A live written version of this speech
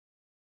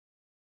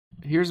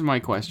here's my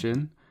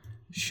question.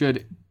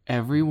 Should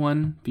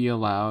everyone be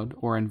allowed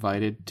or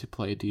invited to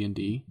play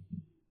D&D?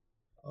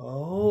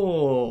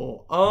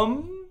 Oh,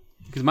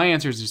 Because my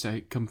answer is just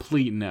a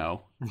complete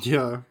no.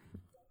 Yeah.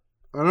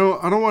 I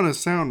don't want to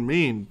sound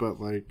mean, but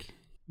like,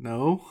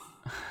 no.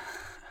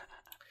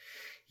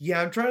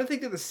 Yeah, I'm trying to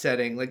think of the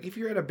setting. Like, if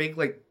you're at a big,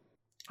 like,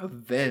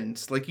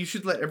 event, like, you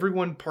should let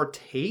everyone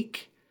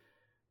partake.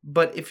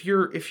 But if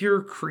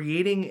you're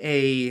creating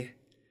a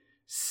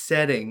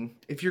setting,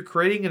 if you're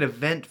creating an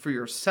event for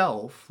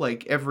yourself,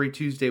 like every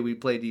Tuesday we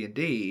play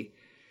D&D,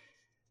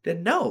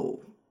 then no,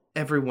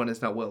 everyone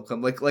is not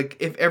welcome. Like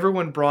if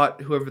everyone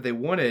brought whoever they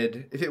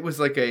wanted, if it was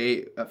like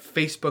a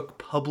Facebook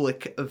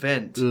public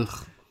event,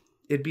 Ugh.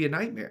 it'd be a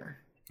nightmare.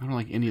 I don't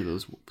like any of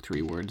those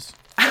 3 words.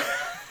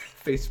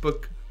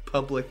 Facebook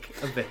public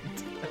event.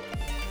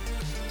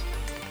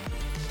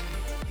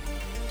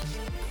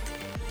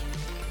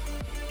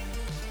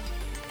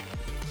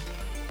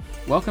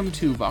 Welcome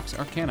to Vox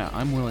Arcana.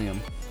 I'm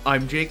William.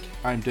 I'm Jake.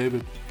 I'm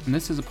David. And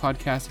this is a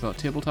podcast about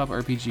tabletop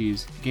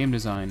RPGs, game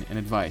design, and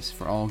advice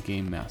for all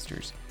game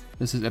masters.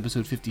 This is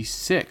episode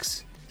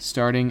 56,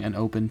 Starting an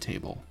Open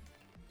Table.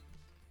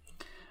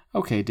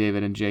 Okay,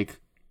 David and Jake,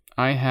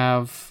 I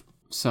have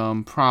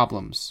some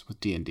problems with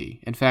D&D.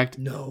 In fact,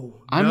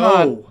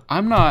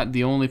 I'm not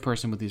the only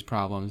person with these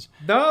problems.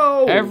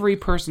 No! Every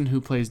person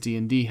who plays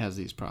D&D has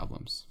these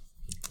problems.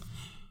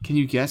 Can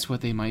you guess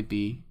what they might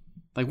be?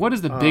 Like, what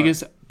is the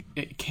biggest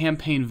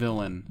campaign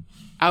villain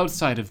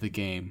outside of the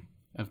game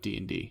of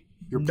D&D?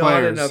 Your Not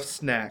players. enough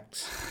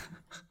snacks.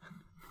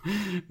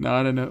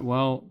 Not enough.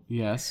 Well,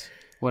 yes.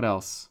 What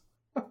else?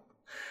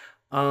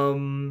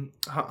 I'm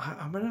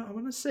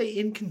gonna say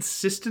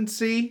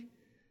inconsistency.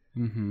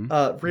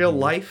 Mm-hmm. Real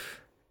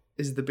life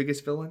is the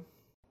biggest villain.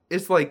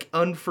 It's like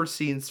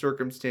unforeseen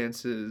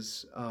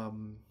circumstances.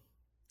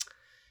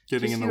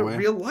 Getting in the way.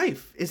 Real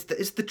life is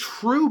the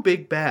true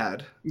big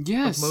bad.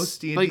 Yes. Of most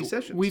D&D like,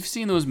 sessions. We've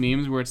seen those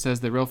memes where it says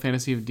the real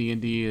fantasy of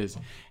D&D is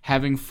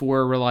having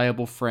 4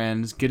 reliable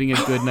friends, getting a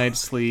good night's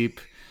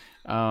sleep,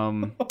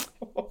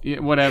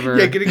 whatever.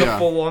 Yeah, getting a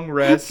full long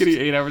rest. Getting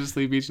 8 hours of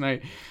sleep each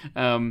night.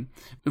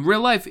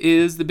 Real life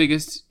is the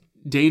biggest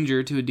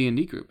danger to a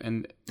D&D group,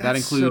 and that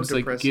includes so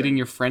like depressing. getting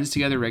your friends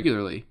together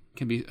regularly.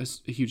 Can be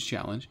a huge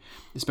challenge,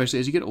 especially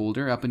as you get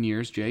older, up in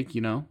years. Jake,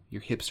 you know,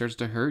 your hip starts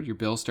to hurt, your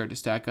bills start to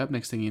stack up.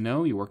 Next thing you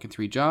know, you're working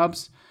 3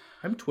 jobs.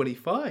 I'm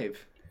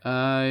 25.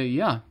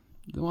 Yeah.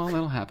 Well,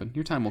 that'll happen.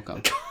 Your time will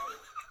come.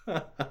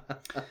 You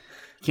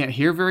can't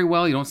hear very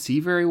well. You don't see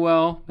very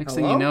well. Next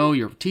thing you know,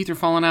 your teeth are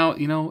falling out.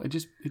 You know,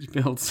 it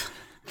builds.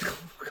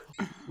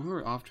 We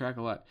were off track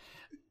a lot.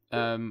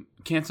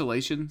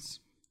 Cancellations.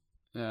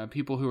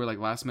 People who are like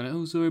last minute,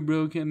 oh, sorry,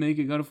 bro, can't make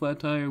it, got a flat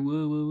tire,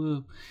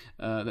 whoa.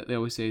 They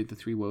always say the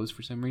 3 woes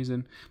for some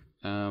reason.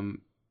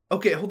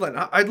 Okay, hold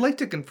on. I'd like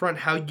to confront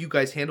how you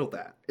guys handle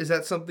that. Is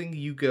that something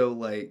you go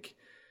like,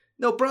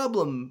 no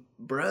problem,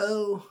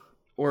 bro?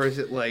 Or is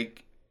it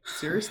like,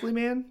 seriously,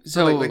 man?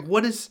 So like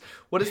what is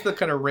the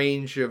kind of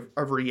range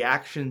of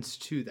reactions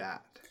to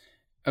that?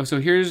 Oh, so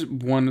here's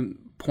one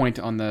point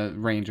on the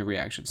range of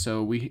reactions.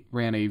 So we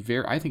ran a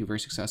very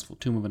successful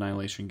Tomb of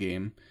Annihilation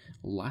game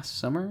last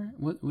summer.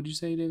 What would you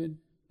say, David?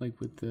 Like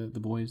with the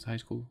boys, high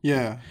school?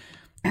 Yeah.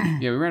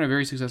 Yeah, we ran a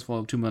very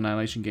successful Tomb of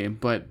Annihilation game,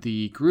 but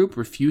the group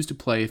refused to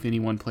play if any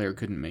one player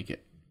couldn't make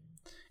it.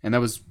 And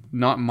that was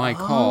not my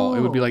call.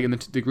 It would be like in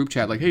the group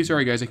chat, like, hey,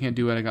 sorry guys, I can't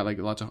do it. I got like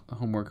lots of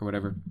homework or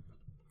whatever.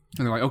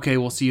 And they're like, okay,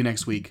 we'll see you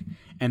next week.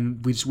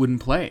 And we just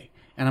wouldn't play.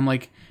 And I'm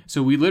like,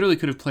 so we literally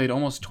could have played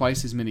almost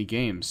twice as many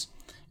games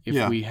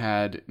if we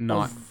had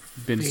not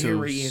been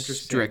so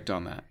strict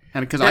on that.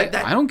 And because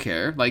I don't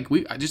care, like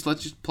let's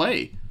just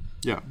play.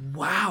 Yeah.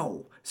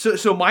 Wow.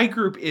 So my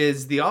group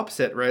is the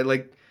opposite, right?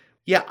 Like,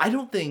 yeah, I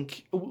don't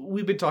think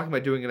we've been talking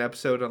about doing an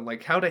episode on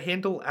like how to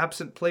handle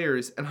absent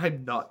players, and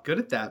I'm not good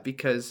at that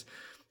because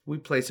we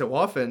play so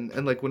often,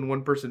 and like when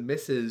one person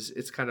misses,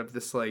 it's kind of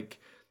this like,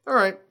 all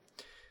right,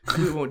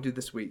 we won't do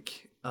this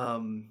week.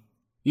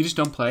 You just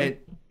don't play?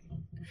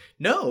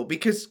 No,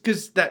 because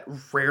that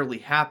rarely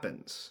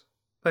happens.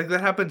 Like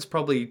that happens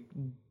probably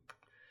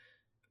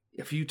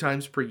a few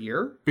times per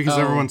year. Because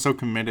everyone's so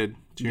committed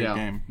to your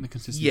game. The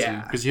consistency.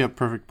 Yeah. Because you have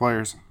perfect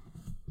players.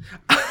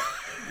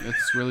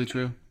 That's really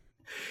true.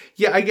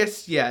 Yeah, I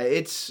guess, yeah,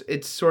 it's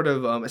sort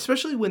of,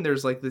 especially when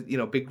there's like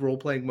the, big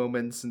role-playing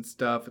moments and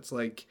stuff, it's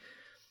like,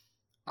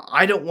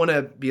 I don't want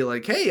to be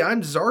like, hey,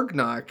 I'm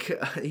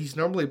Zargnok. He's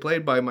normally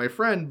played by my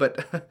friend,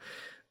 but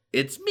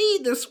it's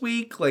me this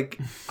week. Like,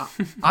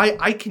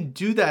 I can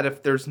do that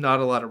if there's not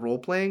a lot of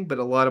role-playing, but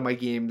a lot of my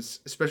games,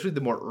 especially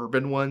the more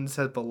urban ones,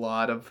 have a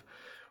lot of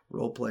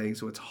role-playing,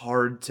 so it's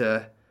hard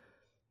to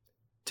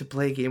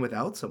play a game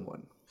without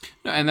someone.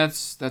 No, and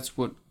that's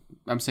what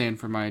I'm saying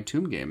for my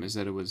Tomb game, is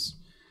that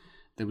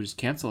they would just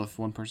cancel if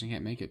one person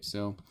can't make it.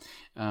 So,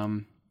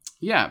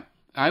 yeah,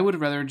 I would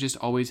have rather just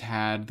always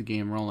had the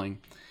game rolling.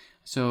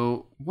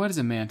 So, what is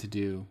a man to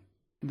do?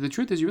 The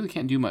truth is, you really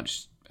can't do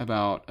much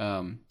about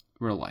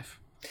real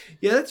life.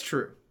 Yeah, that's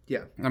true.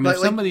 Yeah. I mean, if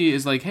somebody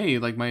is like, hey,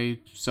 like my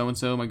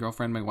so-and-so, my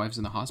girlfriend, my wife's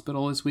in the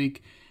hospital this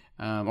week,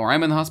 or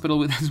I'm in the hospital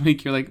this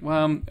week, you're like,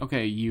 well,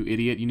 okay, you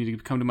idiot, you need to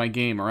come to my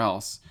game or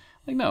else.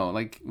 Like, no,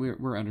 like,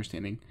 we're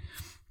understanding.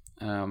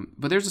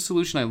 But there's a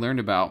solution I learned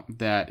about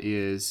that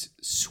is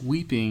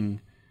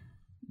sweeping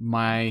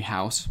my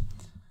house,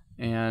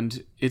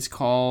 and it's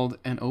called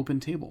an open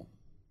table.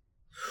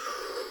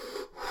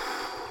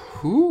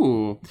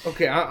 Ooh.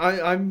 Okay,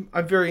 I'm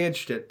very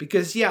interested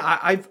because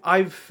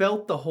I've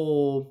felt the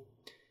whole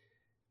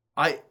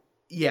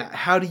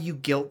how do you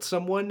guilt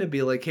someone and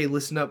be like, hey,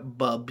 listen up,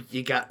 bub,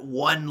 you got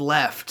one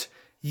left.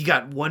 You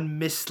got one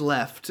miss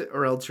left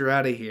or else you're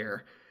out of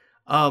here.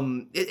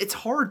 It's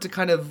hard to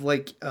kind of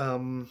like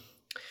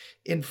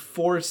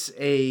enforce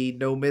a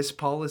no miss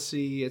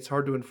policy. It's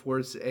hard to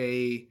enforce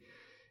a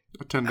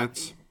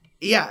attendance.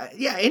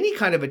 Any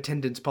kind of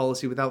attendance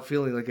policy without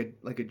feeling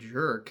like a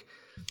jerk.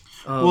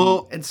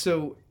 And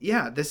so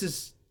this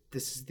is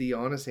the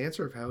honest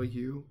answer of how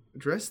you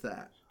address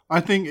that. I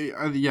think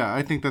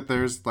that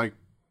there's like,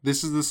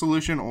 this is the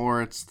solution,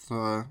 or it's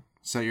to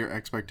set your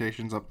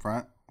expectations up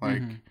front.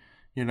 Like,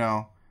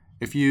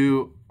 if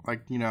you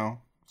like,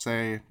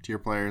 say to your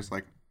players,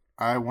 like,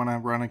 I want to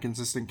run a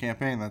consistent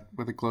campaign that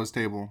with a closed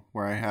table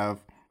where I have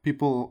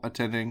people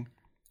attending,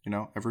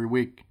 every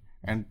week.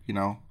 And,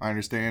 I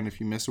understand if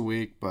you miss a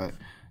week, but,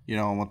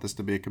 I want this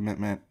to be a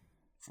commitment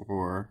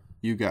for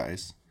you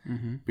guys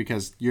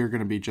because you're going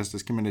to be just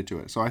as committed to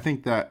it. So I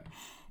think that,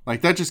 like,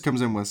 that just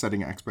comes in with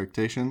setting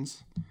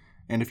expectations.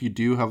 And if you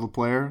do have a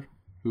player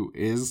who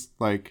is,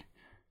 like,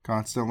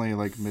 constantly,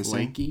 like,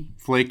 missing,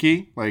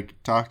 flaky, like,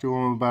 talk to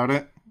them about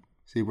it,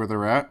 see where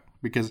they're at.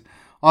 Because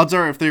odds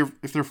are if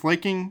they're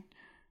flaking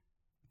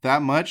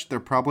that much, they're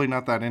probably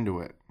not that into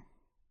it.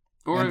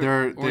 Or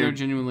they're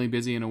genuinely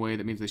busy in a way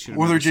that means they shouldn't.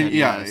 Or they're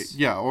yes.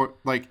 or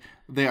like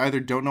they either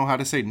don't know how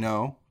to say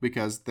no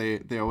because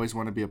they always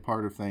want to be a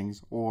part of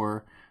things,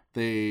 or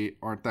they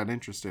aren't that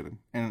interested in.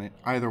 And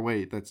either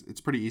way, it's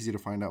pretty easy to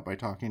find out by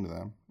talking to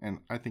them. And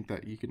I think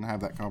that you can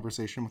have that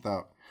conversation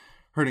without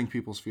hurting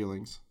people's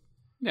feelings.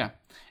 Yeah.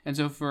 And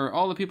so for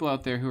all the people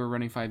out there who are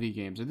running 5e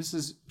games, this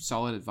is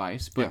solid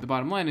advice, but the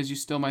bottom line is you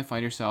still might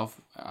find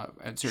yourself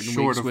at certain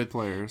weeks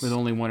with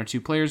only one or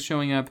two players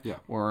showing up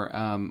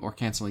or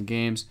canceling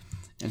games.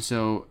 And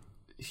so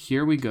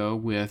here we go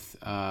with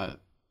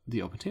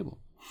the open table.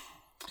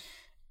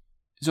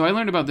 So I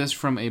learned about this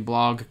from a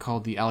blog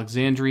called The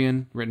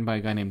Alexandrian, written by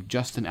a guy named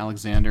Justin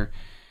Alexander.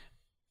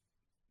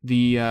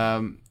 The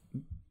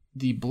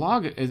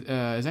blog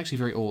is actually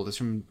very old. It's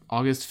from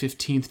August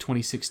 15th,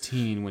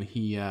 2016, when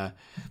he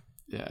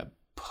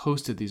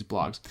posted these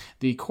blogs.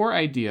 The core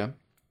idea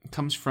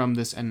comes from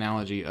this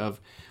analogy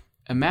of,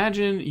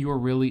 imagine you're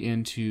really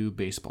into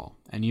baseball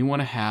and you want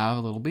to have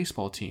a little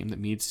baseball team that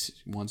meets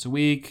once a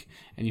week,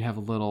 and you have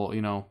a little,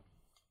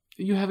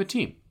 you have a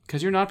team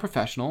because you're not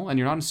professional and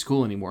you're not in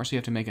school anymore, so you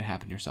have to make it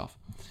happen yourself.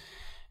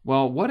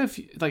 Well, what if,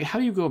 like, how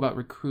do you go about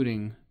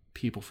recruiting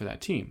people for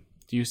that team?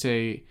 Do you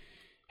say,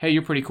 hey,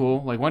 you're pretty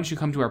cool. Like, why don't you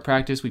come to our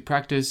practice? We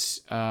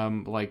practice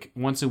like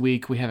once a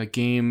week. We have a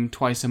game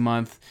twice a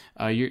month.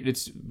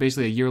 It's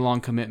basically a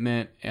year-long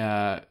commitment.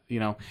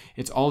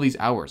 It's all these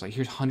hours. Like,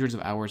 here's hundreds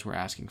of hours we're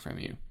asking from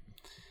you.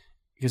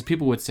 Because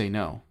people would say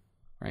no,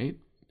 right?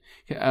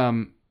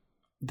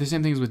 The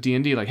same things with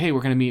D&D. Like, hey,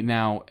 we're going to meet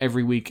now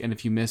every week, and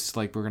if you miss,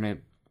 like, we're going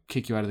to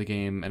kick you out of the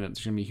game, and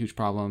there's going to be huge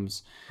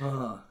problems.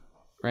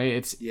 Right?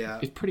 It's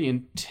pretty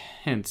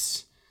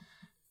intense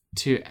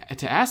to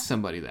ask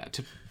somebody that,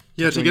 to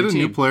get a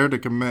new player to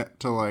commit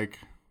to like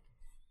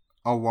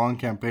a long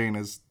campaign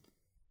it's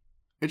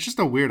just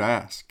a weird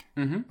ask.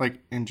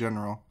 Like, in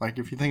general, like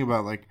if you think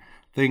about like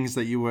things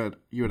that you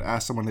would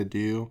ask someone to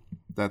do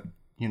that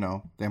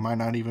they might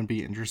not even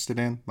be interested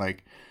in,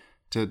 like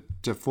to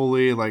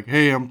fully like,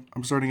 hey, I'm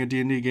starting a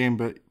D&D game,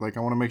 but like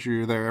I want to make sure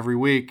you're there every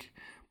week.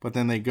 But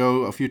then they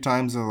go a few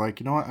times and they're like,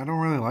 you know what, I don't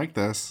really like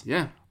this.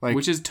 Yeah, like,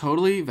 which is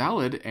totally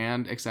valid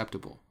and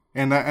acceptable.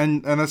 And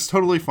that's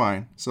totally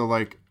fine. So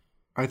like,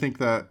 I think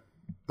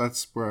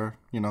that's where,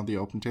 the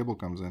open table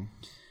comes in.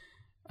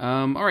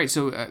 All right.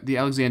 So the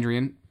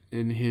Alexandrian,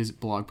 in his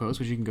blog post,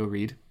 which you can go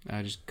read,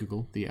 just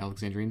Google the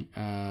Alexandrian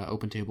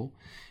open table,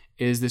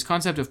 is this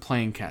concept of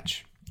playing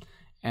catch.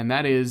 And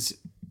that is,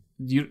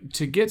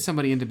 to get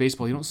somebody into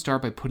baseball, you don't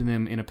start by putting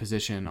them in a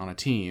position on a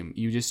team.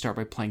 You just start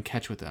by playing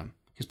catch with them.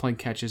 Because playing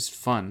catch is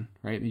fun,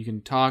 right? You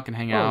can talk and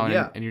hang out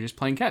and you're just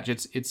playing catch.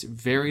 It's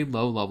very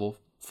low level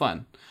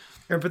fun.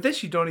 And for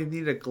this, you don't even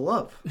need a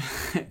glove.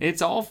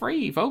 It's all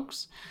free,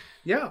 folks.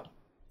 Yeah.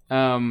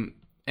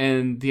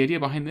 And the idea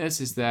behind this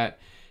is that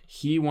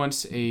he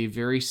wants a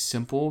very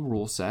simple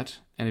rule set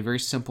and a very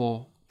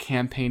simple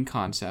campaign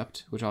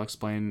concept, which I'll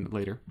explain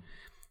later.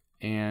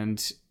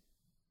 And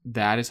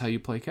that is how you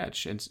play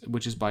catch,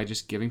 which is by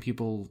just giving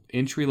people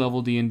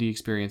entry-level D&D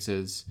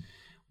experiences,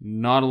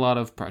 not a lot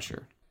of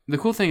pressure. The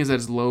cool thing is that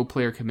it's low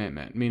player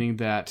commitment, meaning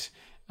that,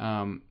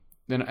 then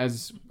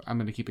as I'm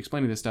going to keep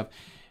explaining this stuff,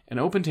 an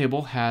open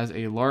table has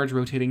a large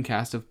rotating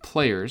cast of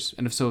players,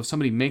 and if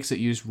somebody makes it,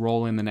 you just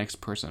roll in the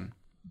next person.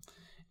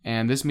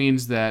 And this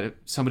means that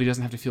somebody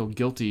doesn't have to feel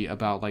guilty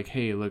about like,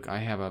 hey, look, I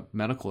have a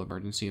medical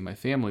emergency in my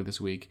family this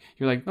week.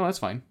 You're like, no, that's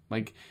fine.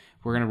 Like,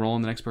 we're going to roll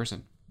in the next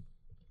person.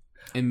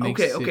 It makes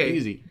it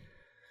easy.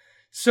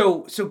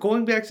 So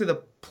going back to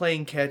the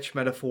playing catch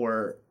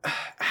metaphor,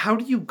 how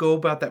do you go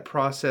about that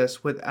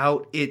process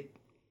without it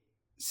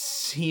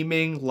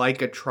seeming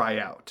like a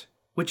tryout,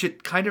 which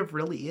it kind of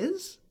really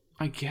is?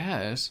 I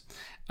guess.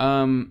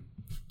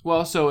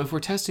 Well, so if we're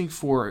testing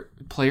for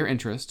player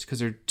interest, because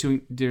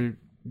they're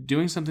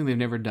doing something they've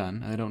never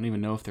done, I don't even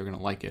know if they're going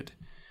to like it.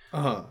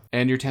 Uh-huh.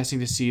 And you're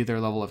testing to see their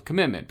level of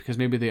commitment, because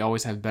maybe they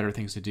always have better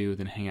things to do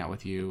than hang out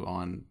with you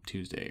on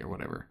Tuesday or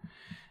whatever.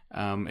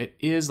 It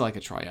is like a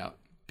tryout.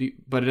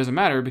 But it doesn't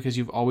matter because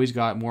you've always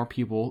got more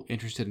people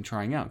interested in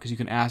trying out, because you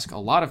can ask a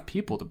lot of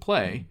people to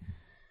play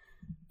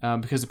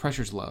because the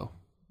pressure's low.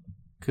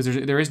 Because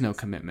there is no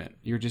commitment.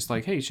 You're just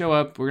like, hey, show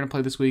up. We're going to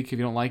play this week. If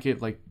you don't like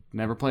it, like,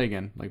 never play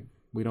again. Like,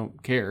 we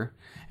don't care.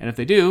 And if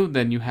they do,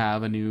 then you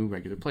have a new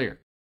regular player.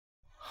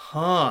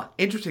 Huh.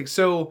 Interesting.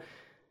 So,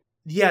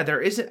 yeah,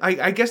 there isn't...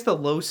 I guess the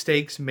low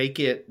stakes make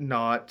it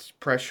not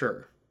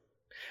pressure.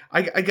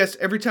 I guess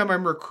every time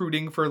I'm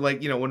recruiting for,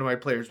 like, one of my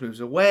players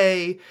moves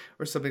away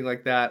or something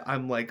like that,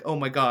 I'm like, oh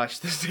my gosh,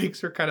 the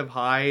stakes are kind of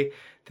high,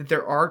 that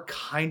there are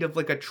kind of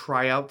like a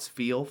tryouts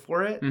feel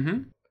for it.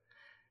 Mm-hmm.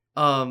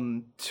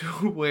 To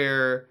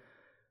where,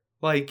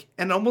 like,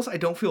 and almost I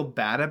don't feel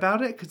bad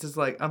about it, because it's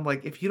like, I'm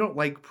like, if you don't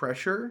like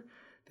pressure,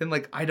 then,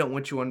 like, I don't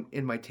want you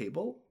in my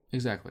table.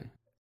 Exactly.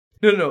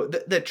 No.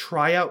 The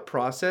tryout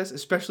process,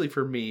 especially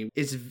for me,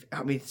 it's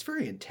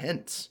very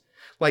intense.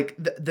 Like,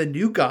 the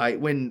new guy,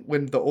 when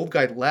the old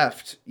guy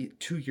left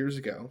 2 years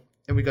ago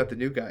and we got the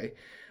new guy,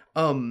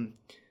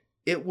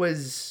 it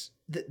was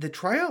the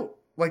tryout,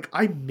 like,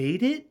 I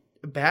made it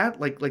bad.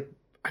 Like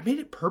I made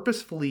it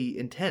purposefully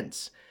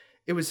intense.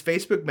 It was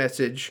Facebook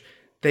message.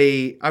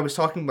 I was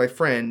talking to my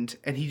friend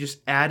and he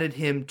just added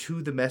him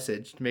to the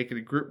message to make it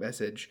a group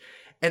message.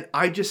 And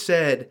I just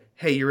said,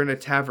 hey, you're in a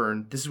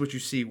tavern. This is what you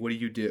see. What do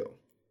you do?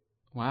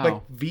 Wow.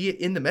 Like,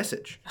 in the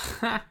message.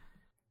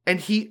 And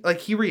he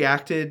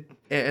reacted,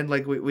 and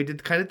like we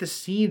did kind of the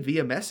scene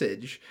via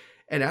message,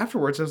 and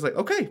afterwards I was like,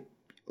 okay,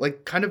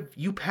 like, kind of,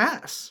 you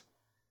pass.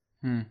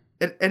 And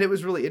it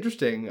was really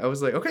interesting. I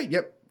was like, okay,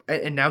 yep.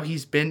 And now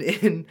he's been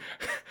in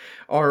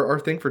our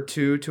thing for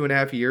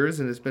 2.5 years,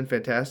 and it's been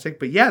fantastic.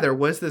 But yeah, there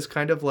was this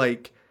kind of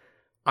like,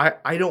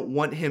 I don't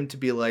want him to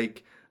be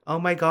like, oh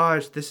my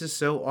gosh, this is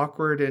so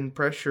awkward and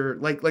pressure.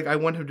 Like I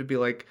want him to be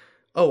like,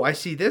 oh, I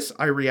see this,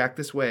 I react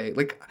this way.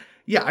 Like,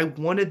 yeah, I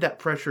wanted that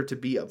pressure to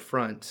be up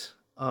front.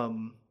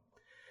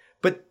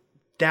 But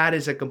that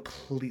is a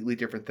completely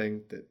different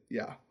thing.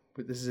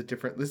 But this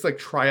is like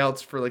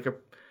tryouts for like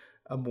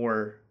a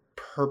more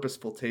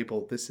purposeful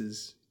table. This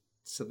is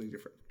something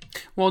different.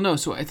 Well, no,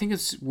 so I think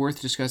it's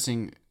worth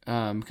discussing,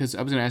 because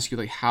I was going to ask you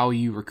like how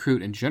you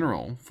recruit in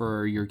general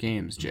for your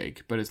games,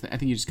 Jake, but I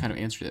think you just kind of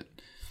answered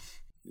it.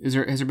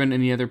 Has there been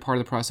any other part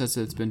of the process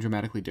that's been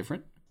dramatically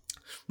different?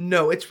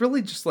 No, it's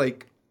really just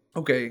like,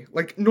 okay,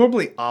 like,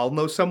 normally I'll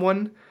know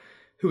someone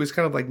who is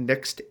kind of like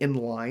next in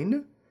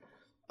line.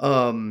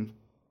 And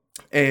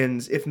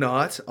if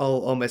not,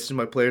 I'll message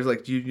my players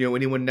like, do you know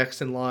anyone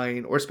next in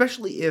line? Or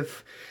especially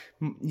if,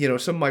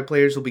 some of my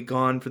players will be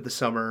gone for the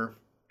summer,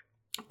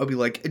 I'll be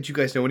like, do you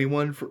guys know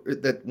anyone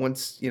that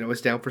wants,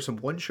 is down for some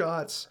one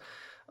shots?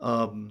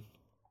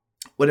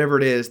 Whatever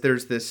it is,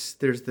 there's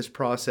this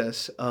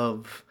process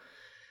of,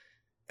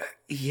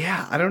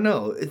 yeah, I don't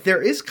know.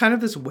 There is kind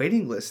of this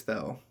waiting list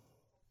though.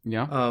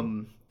 Yeah.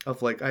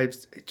 Of like, I have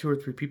 2 or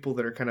 3 people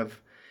that are kind of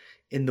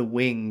in the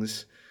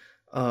wings.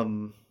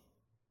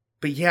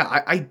 But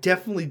yeah, I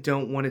definitely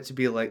don't want it to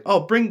be like, oh,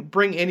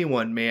 bring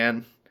anyone,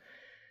 man.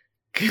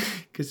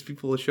 Because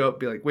people will show up and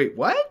be like, wait,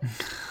 what?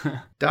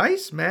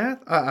 Dice? Math?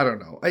 I don't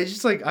know. I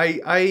just like,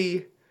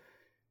 I've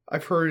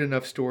heard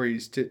enough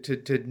stories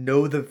to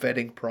know the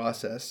vetting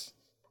process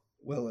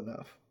well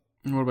enough.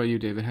 And what about you,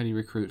 David? How do you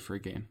recruit for a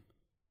game?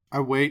 I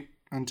wait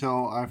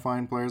until I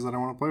find players that I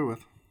want to play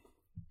with.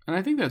 And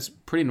I think that's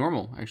pretty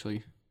normal,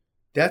 actually.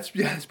 That's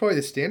probably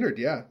the standard,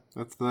 yeah.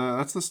 That's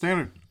the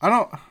standard.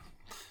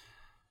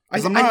 I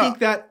think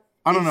that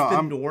I don't is know.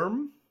 the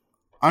norm.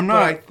 I'm not.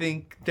 But I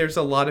think there's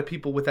a lot of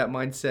people with that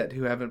mindset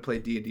who haven't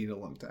played D&D in a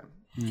long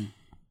time.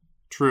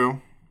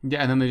 True.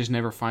 Yeah, and then they just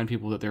never find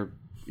people that they're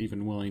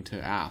even willing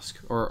to ask,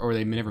 or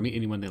they never meet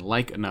anyone they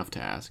like enough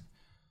to ask.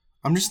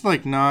 I'm just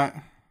like not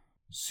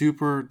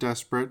super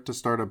desperate to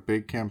start a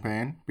big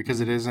campaign because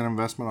it is an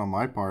investment on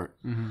my part.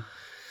 Mm-hmm.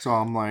 So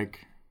I'm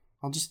like,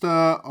 I'll just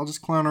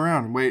clown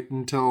around and wait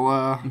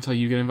until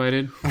you get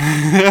invited.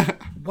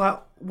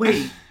 Wow,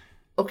 wait.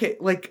 Okay,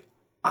 like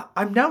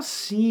I'm now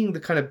seeing the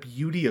kind of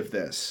beauty of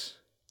this,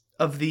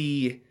 of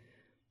the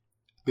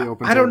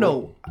open. I don't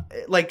know,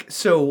 like,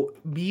 so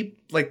me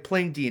like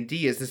playing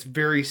D&D is this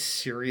very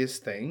serious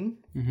thing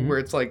where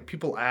it's like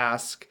people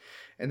ask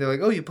and they're like,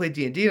 oh, you play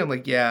D&D? And I'm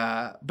like,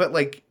 yeah, but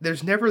like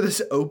there's never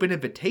this open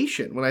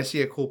invitation when I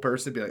see a cool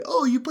person be like,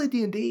 oh, you play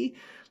D&D?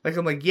 Like,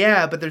 I'm like,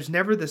 yeah, but there's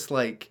never this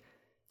like,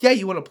 yeah,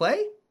 you want to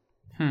play?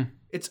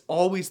 It's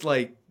always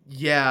like,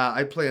 yeah,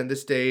 I play on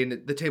this day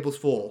and the table's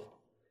full.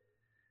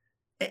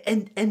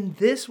 And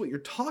this, what you're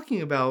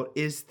talking about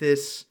is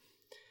this,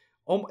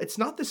 it's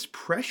not this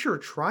pressure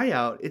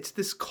tryout. It's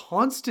this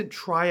constant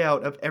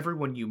tryout of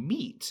everyone you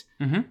meet.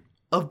 Mm-hmm.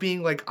 Of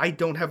being like, I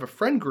don't have a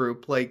friend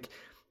group. Like,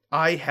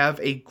 I have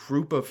a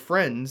group of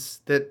friends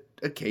that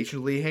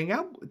occasionally hang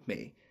out with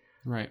me.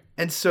 Right.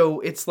 And so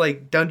it's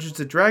like Dungeons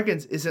and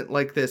Dragons isn't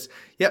like this,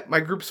 yep, my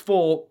group's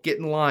full, get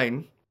in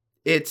line.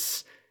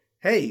 It's,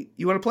 hey,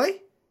 you want to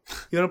play?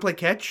 You want to play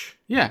catch?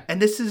 Yeah. And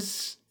this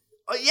is,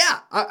 yeah,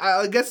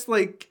 I guess,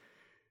 like,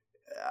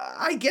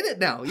 I get it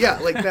now. Yeah,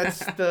 like, that's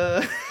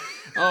the...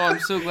 Oh, I'm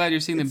so glad you're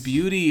seeing the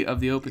beauty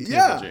of the open table,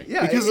 Yeah, Jake.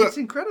 yeah, Because, it's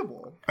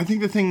incredible. I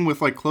think the thing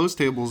with like closed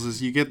tables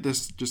is you get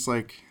this just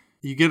like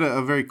you get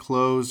a very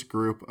closed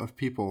group of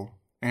people,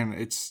 and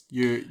it's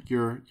you're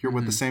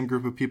with the same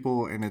group of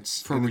people, and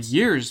it's For and it's,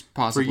 years,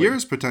 possibly. for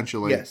years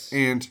potentially. Yes.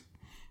 And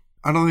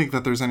I don't think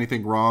that there's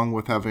anything wrong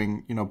with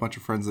having a bunch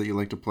of friends that you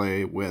like to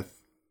play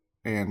with,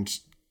 and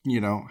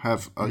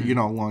have a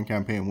a long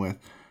campaign with.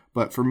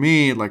 But for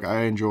me, like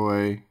I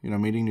enjoy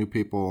meeting new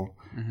people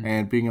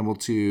and being able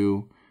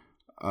to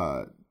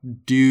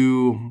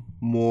do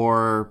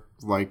more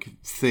like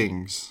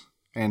things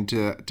and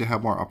to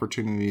have more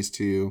opportunities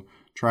to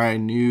try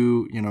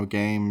new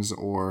games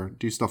or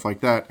do stuff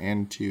like that,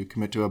 and to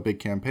commit to a big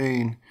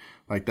campaign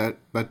like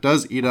that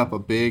does eat up a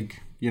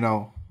big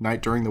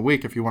night during the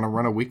week if you want to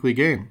run a weekly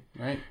game.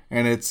 Right.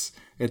 And it's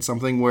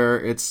something where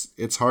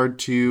it's hard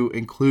to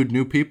include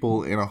new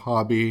people in a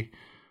hobby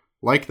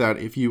like that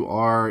if you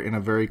are in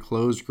a very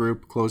closed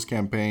group, closed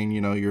campaign.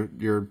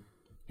 You're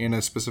in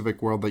a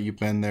specific world that you've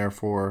been there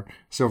for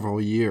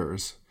several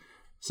years.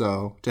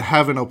 So to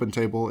have an open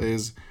table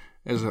it's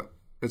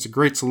a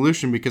great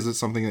solution, because it's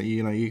something that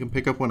you can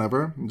pick up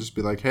whenever and just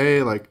be like,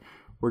 hey, like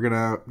we're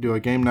gonna do a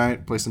game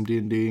night, play some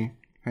D&D,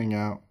 hang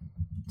out,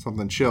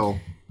 something chill.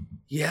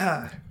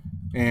 Yeah.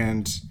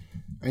 And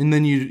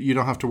then you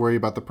don't have to worry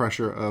about the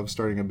pressure of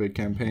starting a big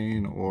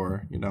campaign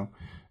or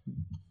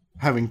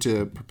having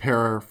to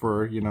prepare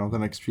for the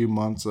next few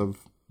months of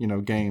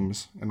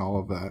games and all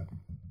of that.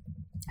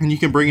 And you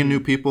can bring in new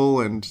people,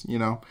 and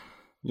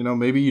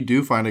maybe you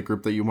do find a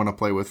group that you want to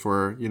play with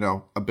for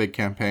a big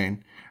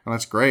campaign, and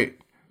that's great.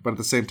 But at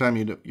the same time,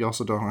 you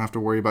also don't have to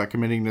worry about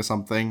committing to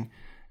something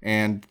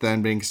and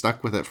then being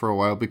stuck with it for a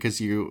while because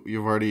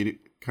you've already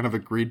kind of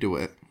agreed to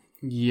it.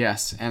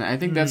 Yes, and I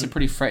think that's a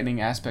pretty frightening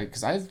aspect,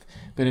 because I've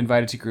been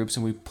invited to groups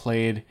and we've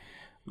played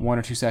 1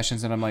 or 2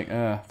 sessions, and I'm like,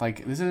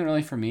 like this isn't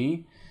really for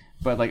me.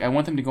 But like I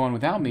want them to go on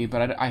without me,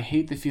 but I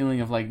hate the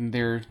feeling of like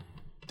they're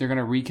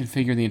gonna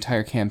reconfigure the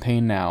entire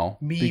campaign now.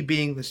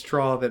 Being the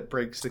straw that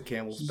breaks the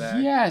camel's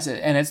back. Yes,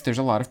 and there's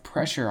a lot of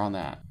pressure on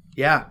that.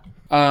 Yeah.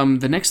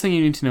 The next thing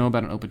you need to know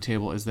about an open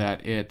table is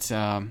that it,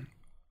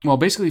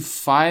 basically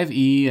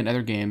 5e and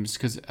other games,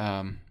 because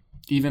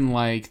even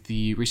like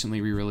the recently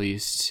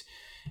re-released,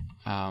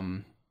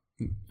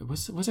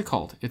 what's it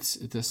called? It's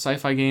the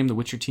sci-fi game. The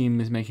Witcher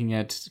team is making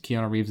it.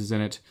 Keanu Reeves is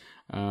in it.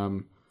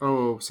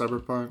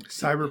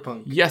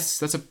 Cyberpunk. Yes,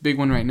 that's a big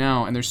one right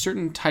now. And there's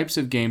certain types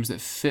of games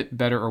that fit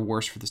better or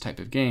worse for this type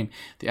of game.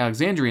 The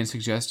Alexandrian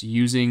suggests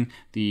using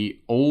the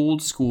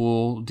old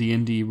school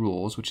D&D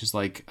rules, which is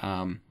like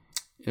the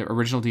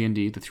original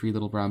D&D, the 3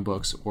 Little Brown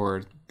Books,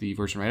 or the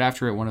version right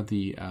after it, one of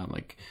the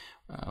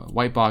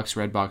white box,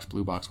 red box,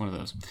 blue box, one of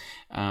those.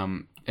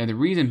 And the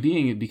reason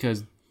being is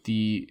because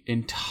the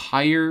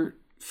entire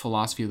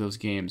philosophy of those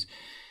games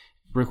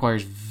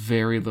requires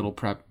very little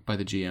prep by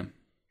the GM.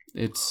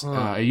 It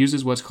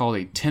uses what's called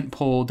a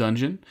tentpole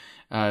dungeon,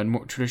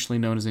 more traditionally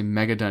known as a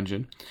mega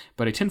dungeon.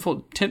 But a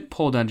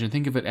tentpole dungeon,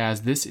 think of it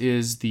as this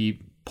is the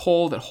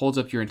pole that holds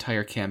up your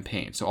entire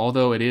campaign. So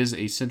although it is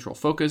a central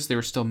focus, there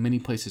are still many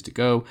places to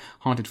go,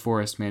 haunted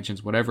forest,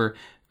 mansions, whatever.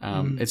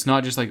 It's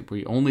not just like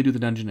we only do the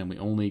dungeon and we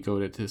only go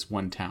to this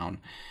one town.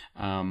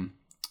 And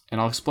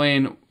I'll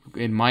explain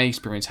in my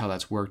experience how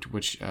that's worked,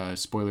 which,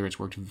 spoiler, it's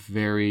worked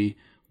very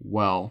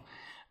well.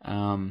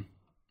 And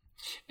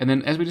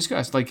then as we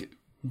discussed, like,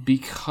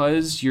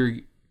 because you're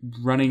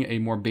running a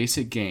more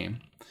basic game,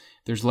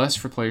 there's less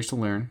for players to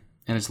learn,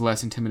 and it's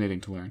less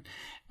intimidating to learn.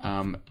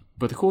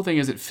 But the cool thing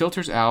is it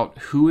filters out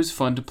who is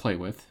fun to play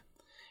with,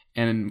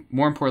 and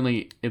more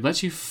importantly, it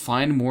lets you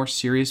find more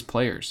serious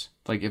players.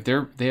 Like if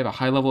they have a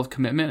high level of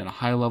commitment and a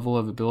high level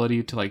of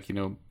ability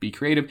to be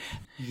creative,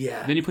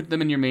 then you put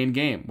them in your main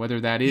game, whether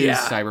that is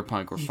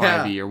Cyberpunk or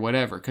 5e or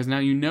whatever, because now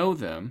you know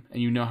them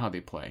and you know how they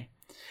play.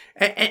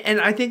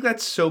 And I think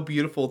that's so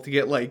beautiful to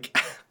get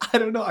I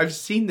don't know, I've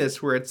seen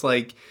this where it's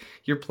like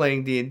you're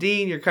playing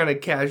D&D and you're kind of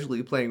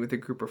casually playing with a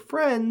group of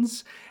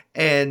friends,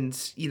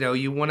 and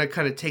you want to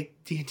kind of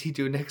take D&D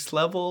to a next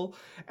level,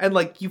 and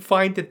you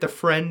find that the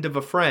friend of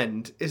a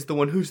friend is the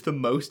one who's the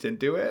most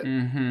into it.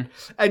 Mm-hmm.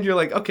 And you're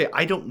like, okay,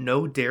 I don't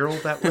know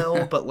Daryl that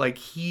well, but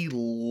he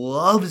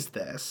loves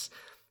this,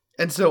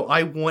 and so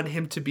I want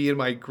him to be in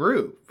my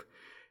group.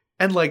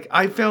 And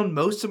I found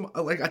most of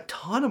a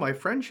ton of my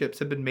friendships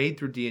have been made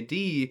through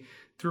D&D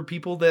through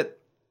people that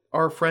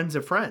are friends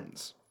of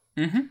friends.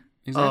 Mm-hmm.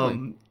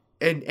 Exactly.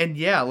 and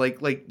yeah, like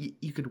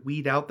you could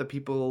weed out the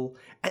people,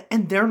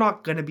 and they're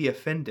not gonna be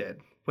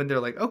offended when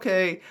they're like,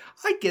 okay,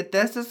 I get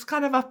this. It's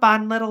kind of a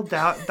fun little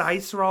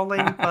dice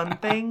rolling fun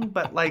thing,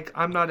 but like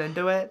I'm not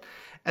into it.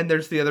 And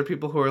there's the other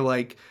people who are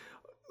like,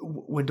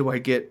 when do I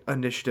get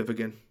initiative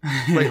again?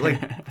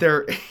 Like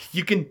they're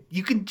you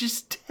can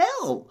just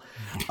tell.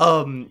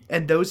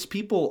 And those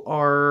people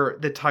are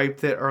the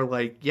type that are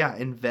like, yeah,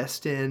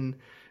 invest in,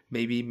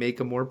 maybe make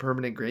a more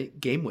permanent great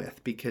game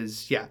with,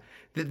 because yeah,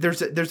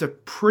 there's a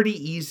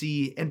pretty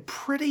easy and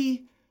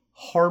pretty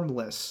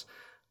harmless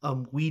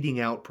weeding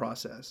out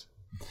process.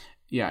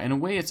 Yeah, in a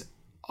way it's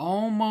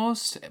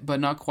almost, but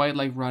not quite,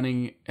 like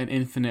running an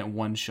infinite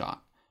one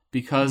shot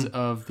because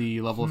of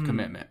the level of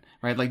commitment,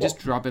 right? Like just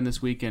drop in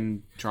this week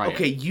and try it.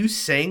 Okay, you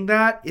saying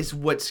that is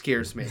what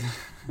scares me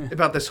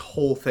about this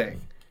whole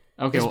thing.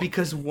 Okay, It's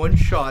because one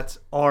shots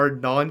are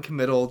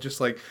non-committal. Just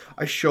like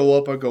I show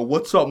up, I go,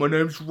 "What's up? My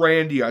name's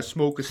Randy. I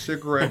smoke a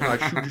cigarette and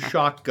I shoot a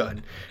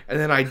shotgun." And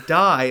then I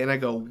die, and I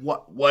go,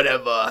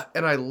 "Whatever,"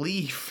 and I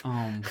leave.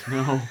 Oh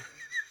no.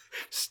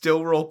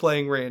 Still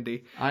role-playing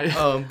Randy.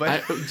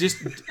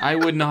 I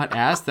would not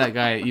ask that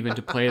guy even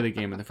to play the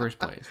game in the first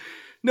place.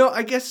 No,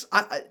 I guess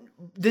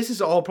this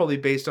is all probably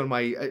based on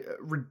my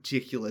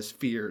ridiculous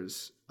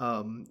fears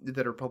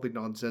that are probably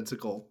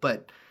nonsensical.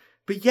 But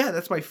yeah,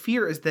 that's my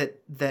fear, is that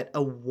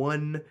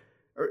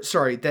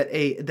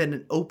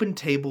an open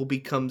table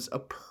becomes a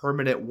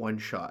permanent one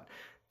shot.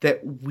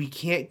 That we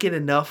can't get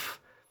enough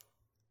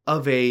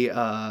of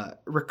a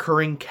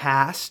recurring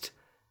cast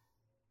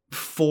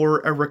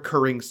for a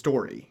recurring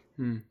story.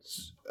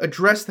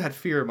 Address that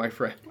fear, my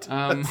friend.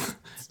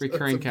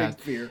 Recurring that's a cast.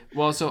 big fear.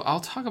 Well, so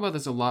I'll talk about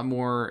this a lot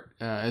more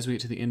as we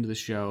get to the end of the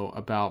show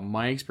about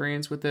my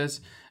experience with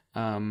this,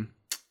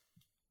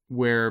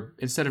 where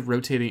instead of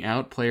rotating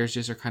out, players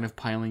just are kind of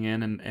piling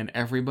in, and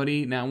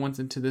everybody now wants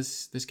into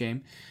this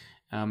game.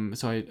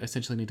 So I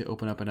essentially need to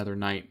open up another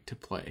night to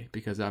play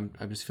because I'm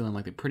just feeling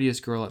like the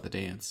prettiest girl at the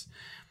dance.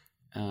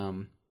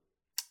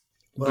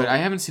 But I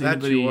haven't seen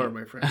anybody. You are,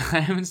 my friend.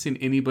 I haven't seen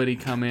anybody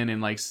come in and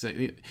like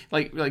say,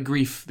 like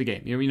grief the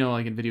game. You know,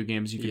 like in video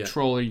games, you can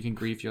troll or you can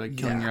grief. You're like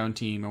killing your own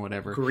team or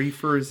whatever.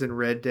 Griefers in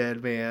Red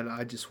Dead, man,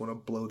 I just want to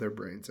blow their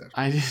brains out.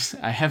 I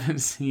haven't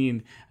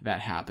seen that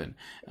happen.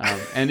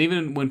 And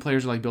even when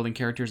players are like building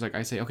characters, like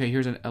I say, okay,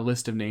 here's a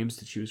list of names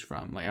to choose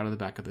from, like out of the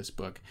back of this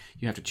book.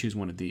 You have to choose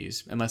one of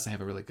these, unless I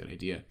have a really good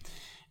idea.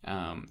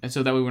 And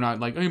so that way we're not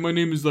like, hey, my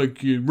name is like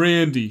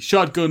Randy,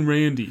 Shotgun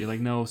Randy. You're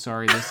like, no,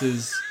 sorry, this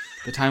is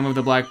the time of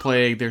the Black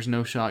Plague. There's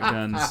no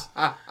shotguns.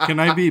 Can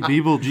I be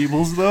Beeble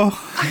Jeebles though?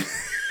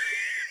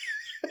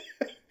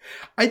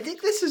 I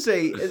think this is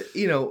a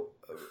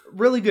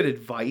really good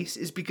advice,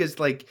 is because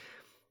like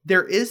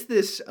there is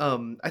this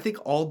I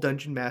think all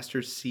dungeon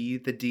masters see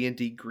the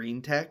D&D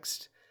green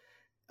text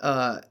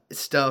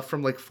stuff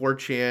from like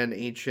 4chan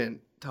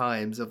ancient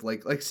times of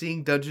like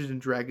seeing Dungeons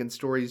and Dragons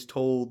stories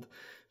told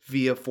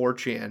via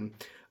 4chan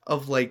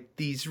of like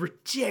these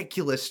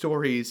ridiculous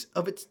stories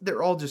of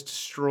they're all just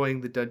destroying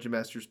the dungeon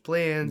master's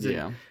plans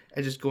and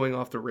just going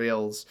off the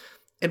rails,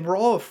 and we're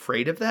all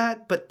afraid of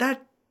that. But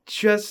that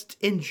just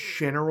in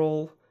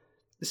general,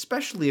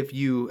 especially if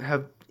you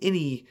have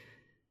any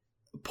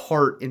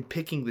part in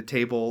picking the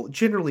table,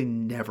 generally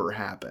never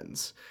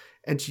happens.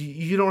 And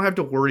you don't have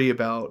to worry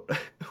about,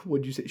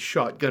 what'd you say,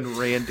 Shotgun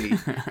Randy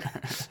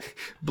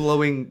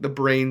blowing the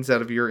brains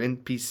out of your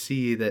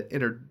NPC that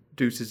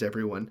introduces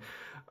everyone.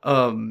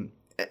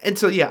 And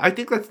so, yeah, I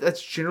think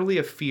that's generally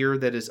a fear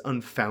that is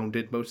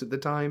unfounded most of the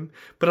time.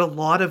 But a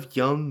lot of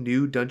young,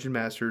 new dungeon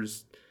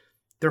masters,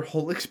 their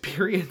whole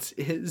experience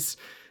is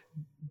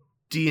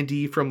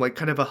D&D from like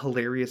kind of a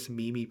hilarious,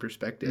 memey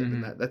perspective,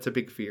 and that's a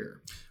big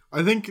fear.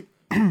 I think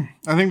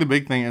the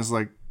big thing is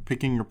like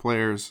picking your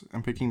players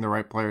and picking the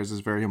right players is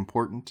very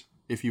important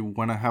if you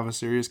want to have a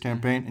serious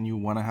campaign and you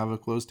want to have a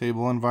closed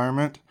table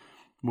environment,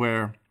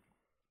 where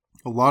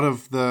a lot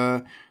of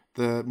the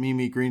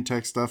meme green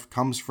tech stuff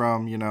comes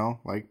from,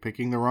 like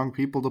picking the wrong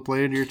people to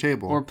play into your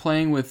table or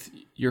playing with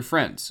your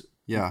friends.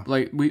 Yeah,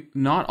 like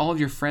not all of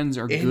your friends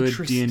are good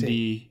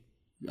D&D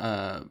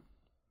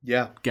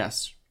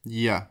guests.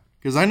 Yeah,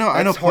 because I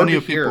know plenty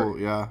of people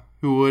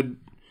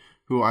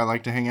who I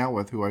like to hang out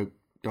with, who I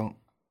don't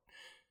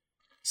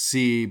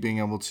see being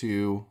able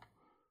to,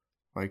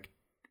 like,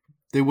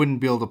 they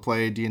wouldn't be able to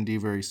play D&D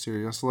very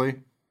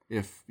seriously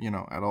if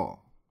at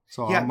all.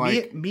 So yeah, I'm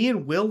like, me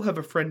and Will have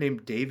a friend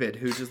named David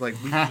who's just like,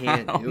 we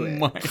can't do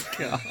it. Oh my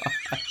god!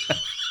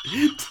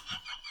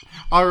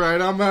 All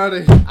right, I'm out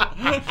of here.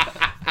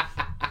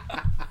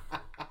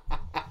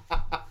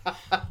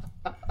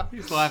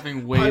 He's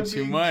laughing way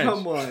too much.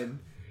 Come on,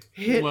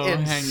 hit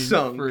and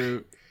sunk.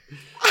 Fruit.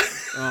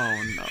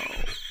 Oh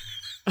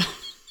no!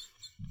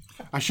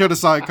 I should have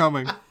saw it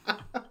coming.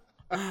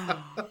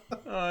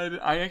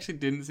 I actually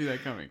didn't see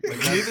that coming. Like,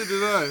 neither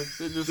did I.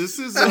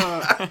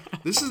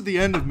 This is the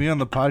end of me on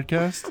the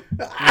podcast,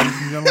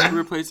 ladies and gentlemen. I'm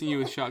replacing you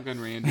with Shotgun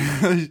Randy.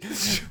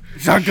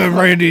 Shotgun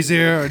Randy's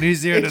here, and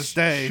he's here to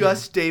stay.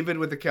 Just David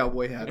with a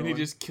cowboy hat and on. He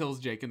just kills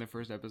Jake in the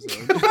first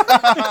episode.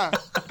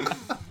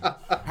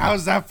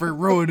 How's that for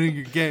ruining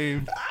your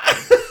game?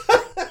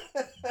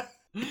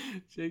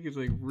 Jake is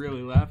like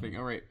really laughing.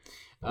 All right.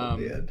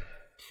 Man.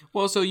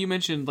 Well, so you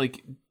mentioned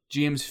like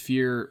GMs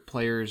fear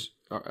players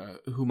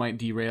who might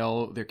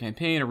derail their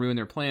campaign or ruin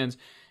their plans,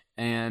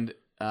 and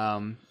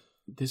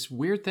this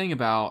weird thing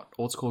about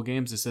old school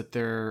games is that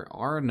there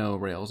are no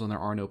rails and there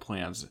are no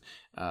plans.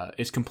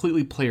 It's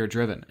completely player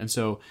driven, and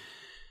so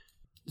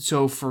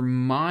for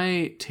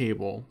my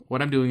table,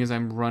 what I'm doing is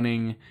I'm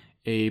running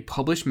a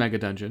published mega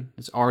dungeon.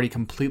 It's already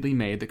completely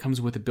made that comes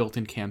with a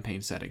built-in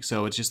campaign setting.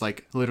 So it's just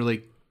like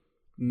literally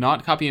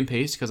not copy and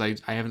paste because I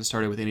haven't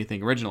started with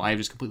anything original. I've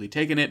just completely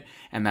taken it,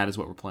 and that is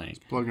what we're playing.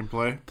 Plug and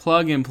play.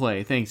 Plug and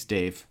play. Thanks,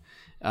 Dave.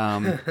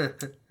 And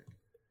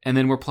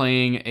then we're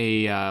playing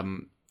a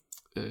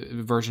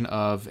version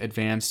of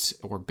advanced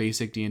or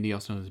basic D&D,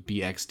 also known as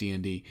BX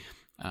D&D,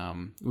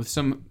 with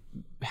some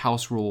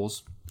house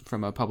rules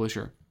from a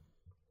publisher.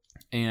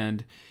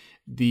 And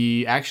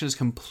the action is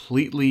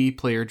completely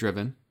player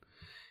driven.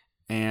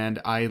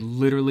 And I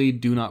literally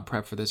do not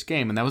prep for this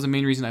game. And that was the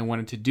main reason I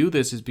wanted to do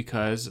this, is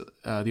because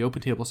the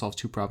open table solves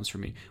two problems for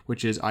me,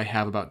 which is I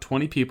have about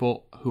 20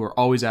 people who are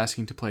always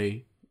asking to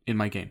play in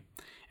my game.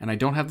 And I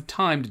don't have the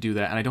time to do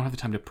that, and I don't have the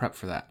time to prep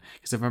for that.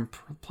 Because if I'm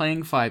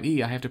playing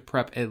 5e, I have to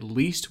prep at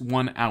least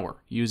 1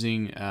 hour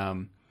using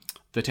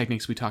the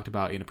techniques we talked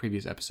about in a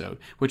previous episode,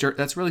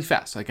 that's really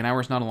fast. Like an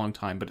hour is not a long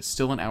time, but it's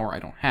still an hour I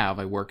don't have.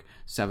 I work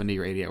 70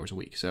 or 80 hours a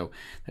week, so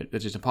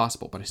that's just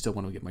impossible, but I still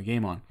want to get my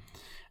game on.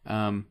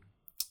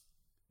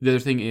 The other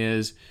thing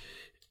is,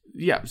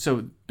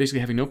 so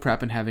basically having no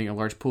prep and having a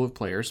large pool of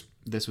players,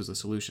 this was the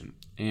solution.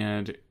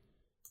 And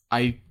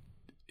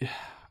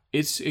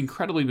it's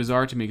incredibly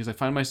bizarre to me because I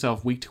find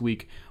myself week to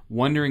week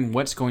wondering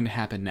what's going to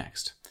happen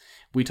next.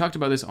 We talked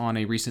about this on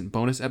a recent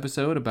bonus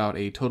episode about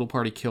a total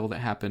party kill that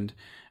happened,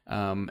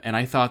 and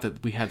I thought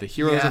that we had the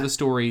heroes of the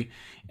story,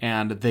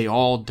 and they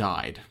all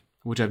died,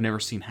 which I've never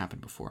seen happen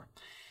before.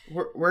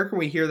 Where can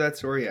we hear that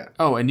story at?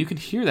 Oh, and you can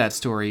hear that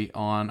story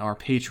on our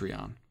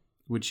Patreon,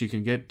 which you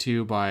can get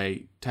to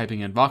by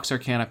typing in Vox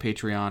Arcana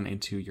Patreon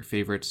into your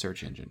favorite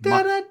search engine.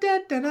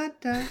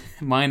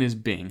 Mine is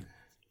Bing.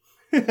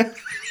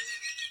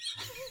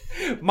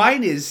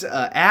 Mine is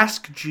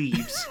Ask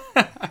Jeeves.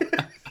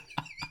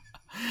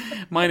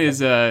 Mine is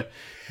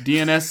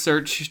DNS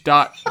search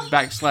 /search.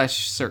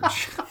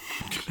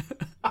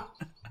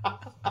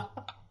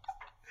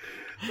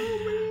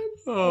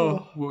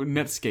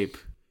 Netscape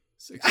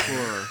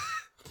Explorer.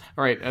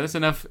 All right, that's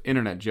enough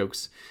internet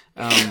jokes.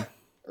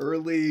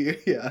 Early,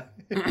 yeah.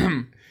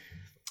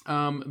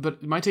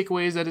 But my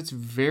takeaway is that it's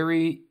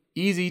very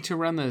easy to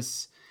run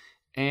this.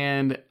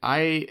 And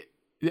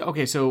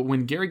so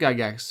when Gary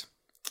Gygax,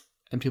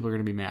 and people are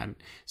going to be mad.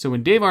 So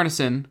when Dave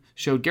Arneson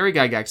showed Gary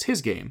Gygax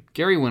his game,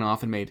 Gary went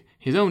off and made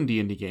his own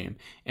D&D game.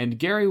 And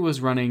Gary was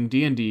running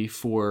D&D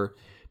for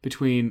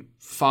between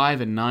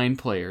 5 and 9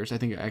 players. I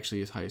think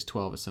actually as high as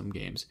 12 at some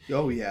games.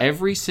 Oh, yeah.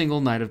 Every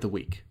single night of the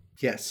week.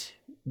 Yes.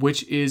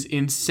 Which is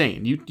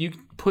insane. You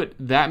put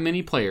that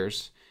many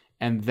players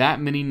and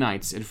that many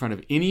nights in front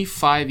of any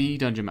 5e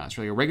dungeon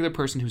master, like a regular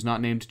person who's not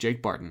named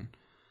Jake Barton,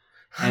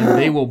 and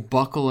they will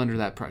buckle under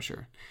that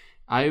pressure.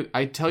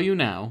 I tell you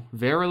now,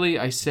 verily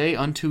I say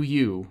unto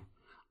you,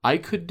 I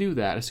could do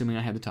that, assuming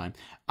I had the time.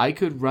 I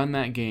could run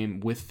that game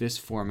with this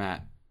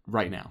format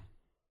right now.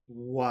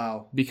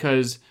 Wow.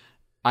 Because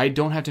I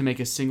don't have to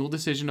make a single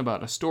decision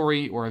about a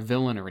story or a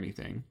villain or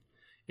anything.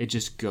 It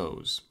just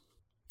goes.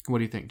 What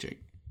do you think,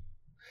 Jake?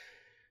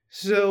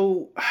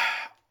 So,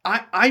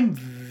 I'm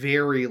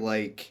very,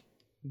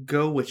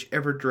 go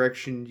whichever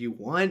direction you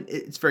want.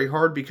 It's very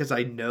hard because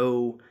I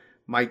know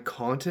my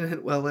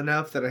continent well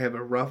enough that I have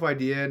a rough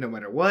idea no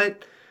matter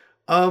what.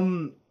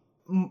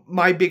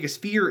 My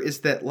biggest fear is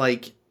that,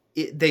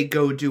 they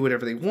go do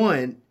whatever they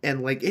want,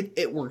 and,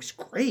 it works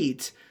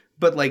great,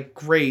 but,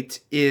 great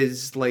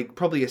is,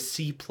 probably a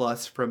C+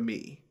 from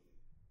me.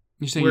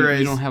 You're saying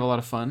you don't have a lot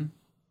of fun?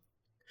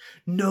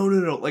 No.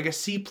 Like a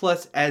C+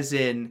 as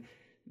in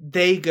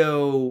they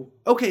go,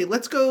 okay,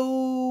 let's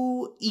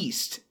go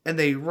east. And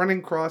they run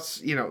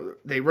across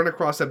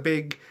a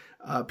big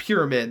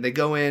pyramid. They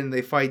go in,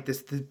 they fight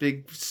this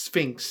big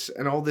sphinx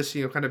and all this,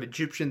 kind of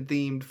Egyptian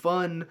themed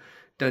fun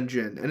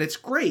dungeon. And it's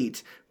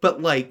great.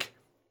 But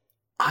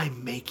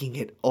I'm making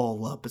it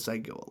all up as I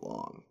go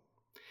along.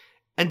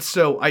 And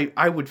so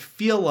I would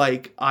feel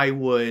like I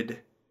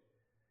would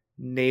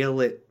nail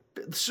it.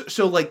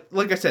 So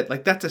like I said,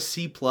 that's a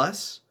C+.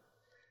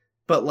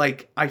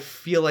 But I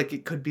feel like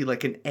it could be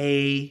an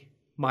A-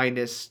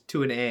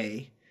 to an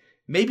A,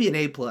 maybe an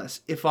A+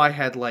 if I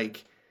had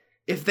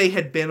if they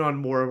had been on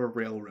more of a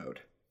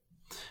railroad.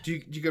 Do you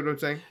get what I'm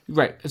saying?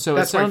 Right. So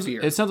That's it sounds my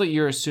fear. It sounds like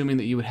you're assuming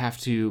that you would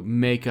have to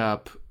make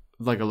up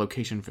like a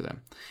location for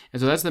them. And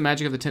so that's the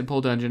magic of the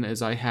Tentpole Dungeon,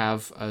 is I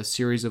have a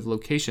series of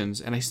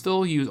locations, and I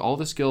still use all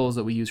the skills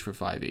that we use for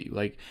 5e,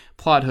 like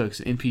plot hooks,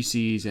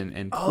 NPCs,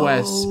 and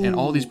quests, and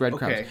all these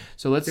breadcrumbs. Okay.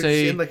 So let's They're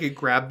say, in like a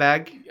grab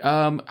bag.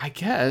 I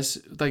guess,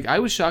 like, I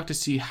was shocked to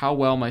see how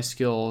well my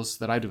skills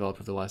that I've developed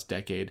over the last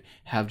decade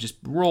have just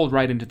rolled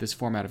right into this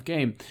format of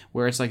game,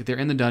 where it's like they're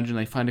in the dungeon,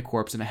 they find a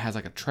corpse, and it has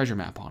like a treasure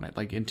map on it,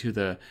 like into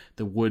the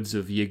woods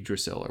of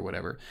Yggdrasil or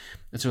whatever.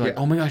 And so they're like,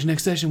 oh my gosh,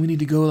 next session we need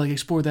to go like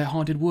explore that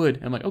haunted wood.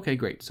 And I'm like, okay,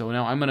 great. So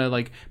now I'm gonna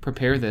like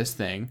prepare this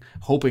thing,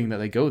 hoping that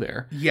they go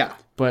there. Yeah.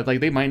 But like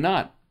they might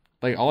not.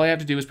 Like all I have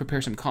to do is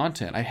prepare some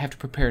content. I have to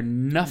prepare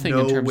nothing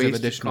in terms of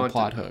additional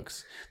plot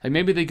hooks. Like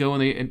maybe they go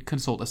and they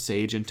consult a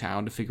sage in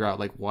town to figure out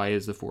like why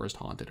is the forest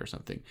haunted or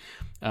something,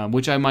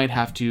 which I might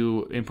have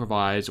to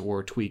improvise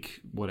or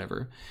tweak,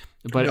 whatever.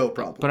 But No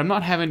problem. But I'm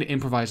not having to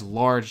improvise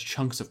large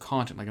chunks of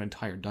content like an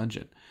entire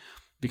dungeon,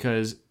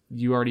 because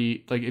you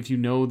already, like, if you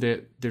know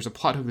that there's a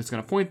plot hook that's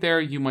going to point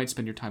there, you might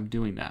spend your time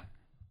doing that.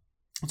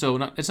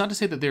 So it's not to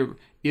say that there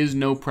is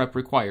no prep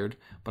required,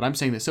 but I'm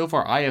saying that so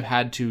far I have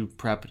had to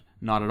prep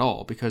not at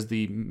all, because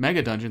the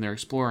mega dungeon they're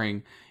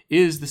exploring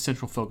is the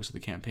central focus of the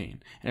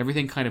campaign, and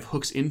everything kind of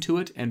hooks into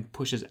it and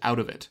pushes out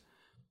of it.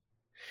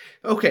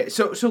 Okay,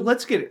 so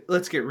let's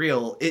get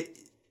real.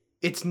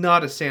 It's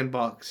not a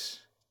sandbox.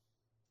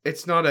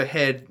 It's not a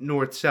head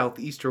north, south,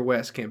 east, or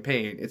west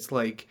campaign. It's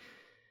like,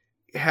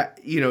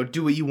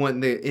 do what you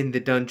want in the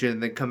dungeon,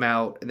 then come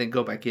out, and then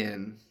go back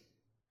in.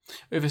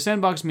 If a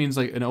sandbox means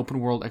like an open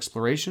world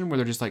exploration where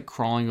they're just like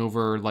crawling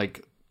over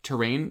like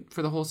terrain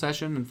for the whole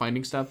session and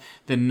finding stuff,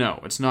 then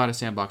no, it's not a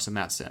sandbox in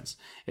that sense.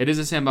 It is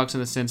a sandbox in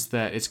the sense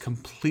that it's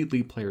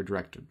completely player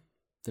directed.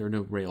 There are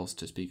no rails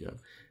to speak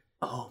of.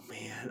 Oh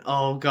man,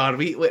 oh god,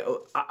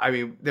 I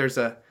mean, there's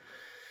a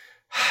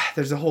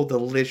whole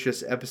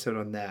delicious episode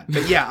on that.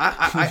 But yeah,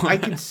 I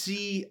can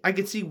see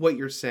what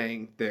you're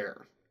saying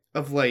there.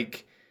 Of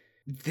like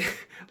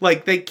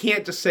they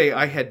can't just say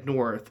I head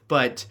north,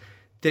 but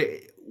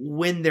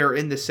when they're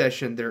in the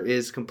session, there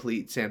is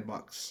complete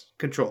sandbox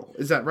control.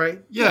 Is that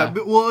right? Yeah.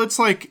 But, well, it's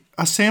like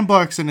a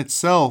sandbox in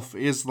itself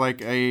is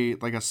like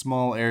a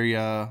small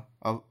area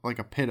of like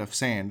a pit of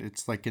sand.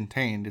 It's like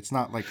contained. It's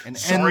not like an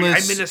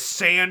endless. I'm in a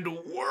sand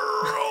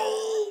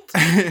world.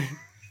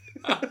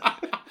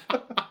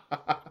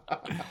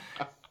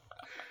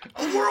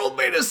 A world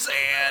made of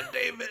sand,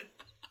 David.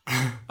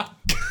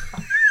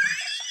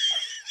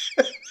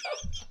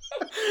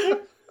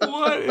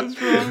 What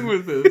is wrong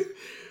with this?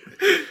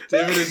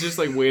 David is just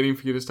like waiting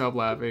for you to stop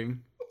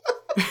laughing.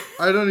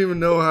 I don't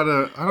know how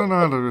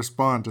to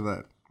respond to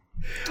that.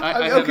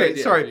 Okay,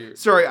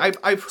 sorry.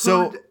 I've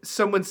heard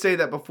someone say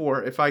that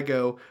before. If I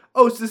go,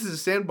 oh, so this is a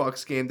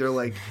sandbox game, they're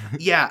like,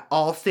 yeah,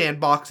 all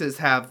sandboxes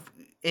have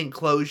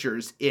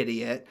enclosures,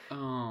 idiot.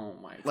 Oh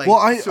my. Like, well,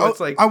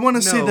 I want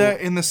to say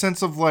that in the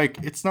sense of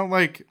like, it's not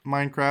like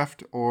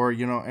Minecraft or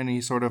any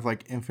sort of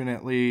like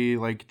infinitely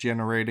like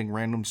generating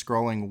random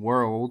scrolling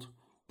world.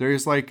 There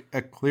is like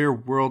a clear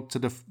world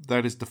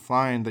that is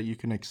defined that you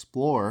can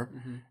explore,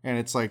 and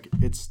it's like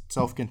it's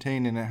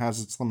self-contained and it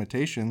has its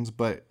limitations.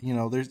 But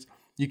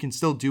you can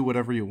still do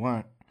whatever you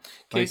want.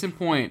 Case in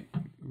point,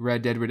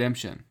 Red Dead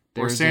Redemption.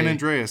 Or San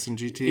Andreas in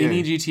GTA.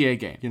 Any GTA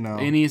game,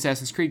 any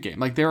Assassin's Creed game.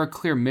 Like there are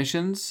clear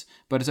missions,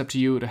 but it's up to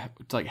you to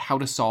like how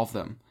to solve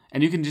them,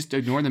 and you can just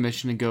ignore the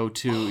mission and go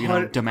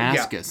to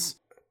Damascus.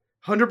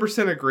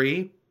 100%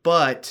 agree,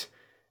 but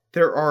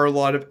there are a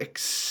lot of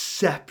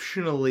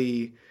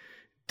exceptionally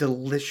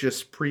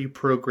delicious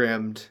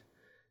pre-programmed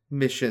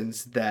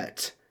missions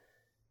that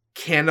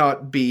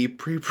cannot be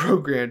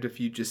pre-programmed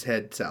if you just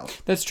head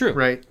south. That's true.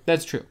 Right?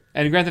 That's true.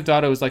 And Grand Theft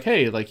Auto is like,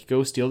 hey, like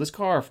go steal this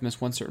car from this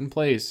one certain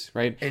place,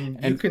 right?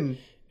 And you can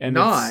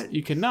not.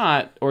 You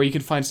cannot, or you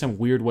can find some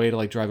weird way to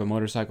like drive a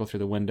motorcycle through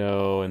the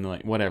window and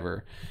like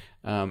whatever.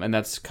 And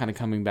that's kind of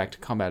coming back to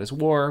Combat is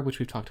War, which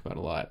we've talked about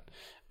a lot.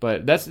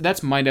 But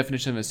that's my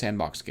definition of a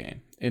sandbox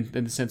game in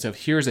the sense of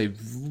here's a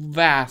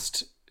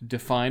vast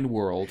defined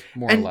world,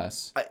 more or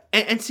less.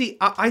 And see,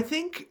 I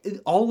think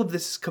all of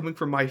this is coming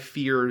from my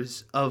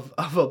fears of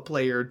a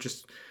player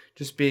just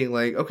being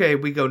like, okay,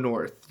 we go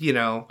north,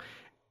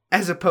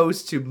 as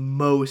opposed to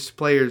most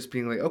players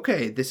being like,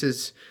 okay, this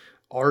is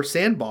our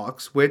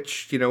sandbox,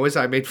 which, as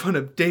I made fun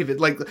of David,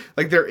 like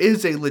there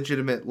is a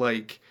legitimate,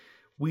 like,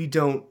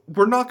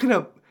 we're not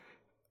gonna,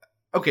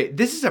 okay,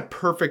 this is a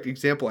perfect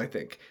example, I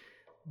think.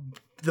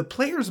 The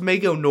players may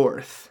go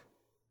north,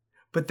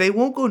 but they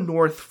won't go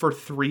north for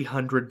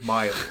 300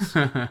 miles.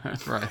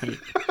 Right.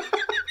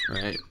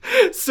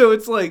 So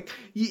it's like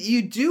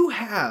you do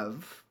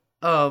have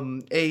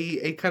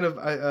a kind of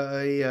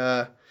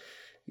a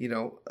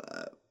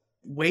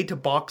way to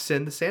box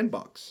in the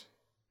sandbox.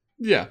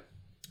 Yeah.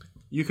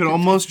 You could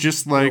almost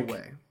just like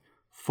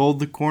fold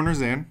the corners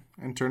in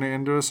and turn it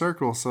into a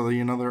circle so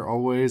that they're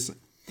always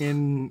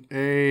in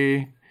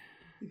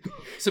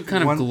some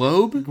kind of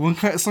globe?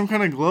 Some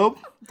kind of globe?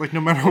 Like,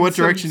 no matter what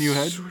direction you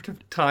head? Sort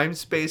of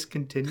time-space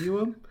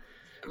continuum?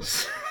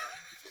 This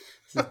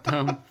is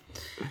dumb.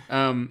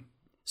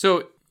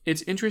 So,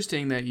 It's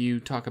interesting that you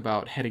talk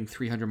about heading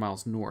 300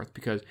 miles north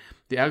because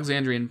the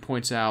Alexandrian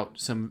points out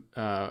some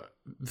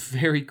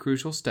very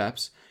crucial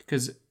steps.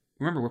 Because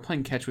remember, we're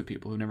playing catch with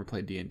people who never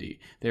played D&D.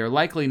 They are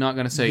likely not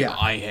going to say,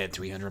 I head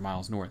 300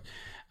 miles north.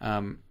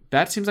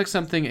 That seems like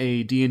something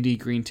a D&D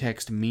green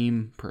text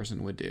meme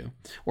person would do.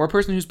 Or a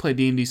person who's played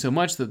D&D so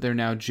much that they're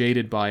now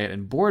jaded by it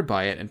and bored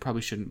by it and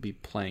probably shouldn't be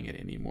playing it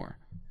anymore.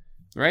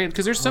 Right?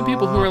 Because there's some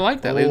people who are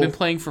like that. They've been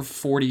playing for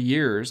 40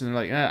 years, and they're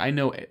like, I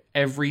know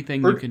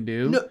everything you can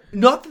do. No,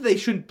 not that they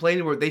shouldn't play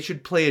anymore. They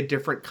should play a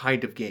different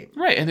kind of game.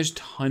 Right, and there's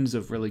tons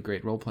of really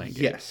great role-playing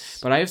games. Yes.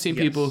 But I have seen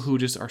people who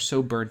just are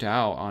so burnt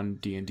out on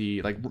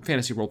D&D, like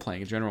fantasy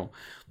role-playing in general,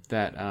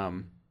 that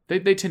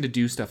they tend to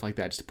do stuff like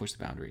that just to push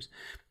the boundaries.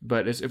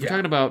 But if we're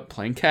talking about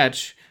playing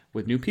catch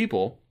with new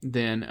people,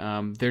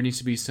 then there needs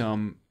to be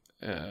some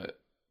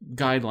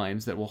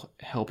guidelines that will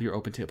help your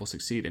open table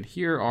succeed. And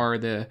here are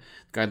the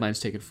guidelines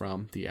taken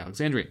from the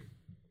Alexandrian.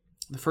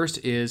 The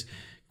first is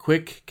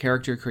quick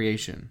character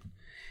creation.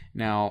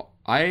 Now,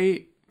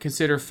 I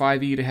consider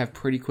 5e to have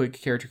pretty quick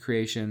character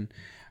creation.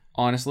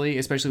 Honestly,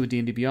 especially with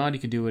D&D Beyond, you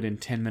can do it in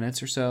 10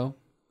 minutes or so.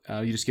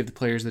 You just give the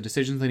players the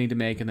decisions they need to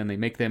make, and then they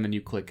make them, and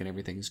you click, and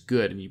everything's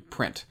good, and you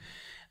print.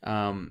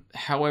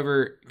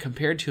 However,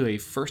 compared to a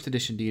first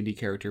edition D&D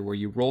character where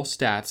you roll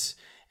stats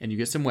and you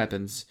get some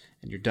weapons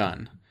and you're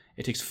done,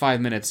 it takes 5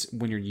 minutes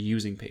when you're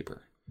using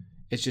paper.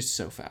 It's just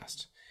so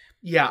fast.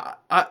 Yeah,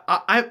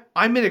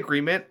 I'm in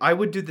agreement. I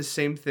would do the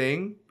same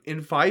thing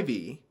in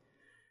 5e,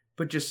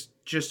 but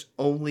just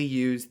only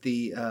use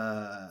the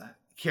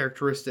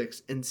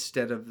characteristics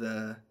instead of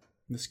the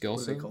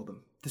skills. What do they call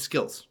them? The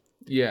skills.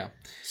 Yeah.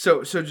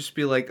 So just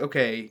be like,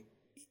 okay,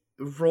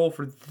 roll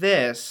for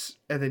this,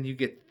 and then you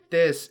get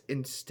this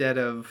instead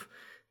of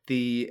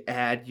the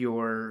add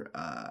your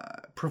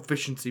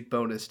proficiency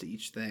bonus to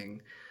each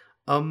thing.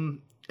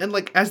 And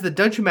like as the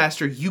dungeon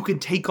master, you can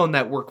take on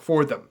that work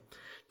for them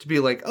to be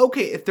like,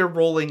 okay, if they're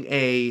rolling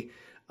a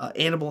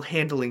animal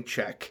handling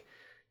check,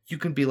 you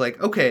can be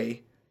like,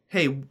 okay,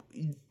 hey,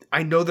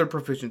 I know their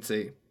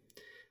proficiency,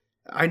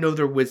 I know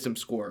their wisdom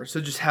score,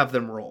 so just have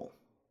them roll.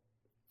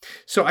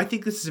 So I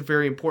think this is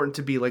very important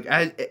to be like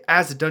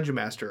as a dungeon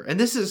master, and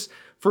this is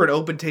for an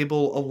open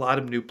table. A lot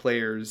of new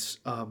players.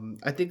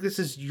 I think this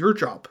is your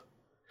job.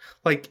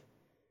 Like,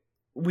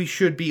 we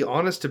should be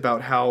honest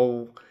about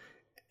how,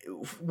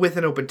 with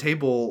an open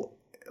table,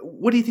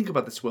 what do you think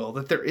about this, Will?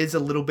 That there is a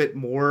little bit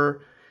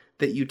more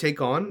that you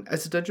take on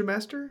as a dungeon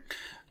master?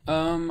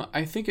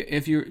 I think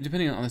if you're,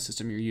 depending on the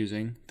system you're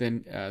using,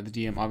 then the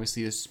DM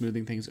obviously is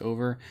smoothing things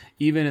over.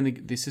 Even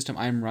in the system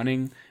I'm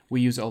running,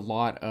 we use a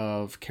lot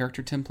of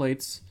character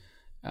templates.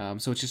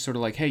 So it's just sort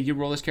of like, hey, you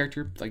roll this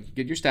character, like you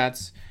get your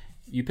stats,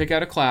 you pick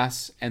out a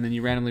class, and then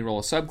you randomly roll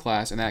a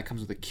subclass, and that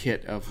comes with a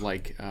kit of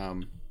like,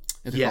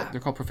 they're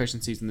called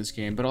proficiencies in this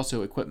game, but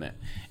also equipment.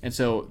 And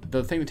so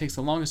the thing that takes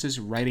the longest is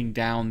writing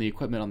down the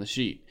equipment on the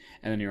sheet,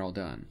 and then you're all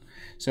done.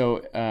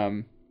 So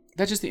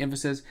that's just the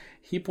emphasis.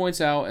 He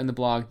points out in the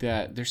blog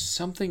that there's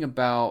something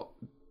about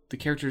the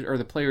characters or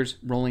the players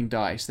rolling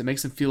dice that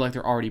makes them feel like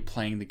they're already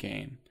playing the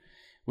game,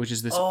 which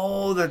is this.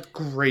 Oh, that's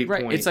great.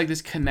 Right, point. It's like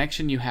this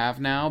connection you have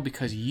now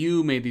because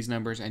you made these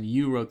numbers and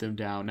you wrote them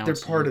down. Now they're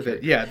part of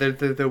it. Yeah,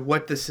 they're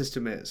what the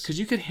system is. Because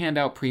you could hand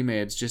out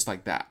pre-mades just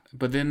like that,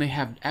 but then they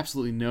have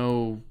absolutely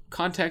no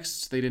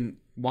context. They didn't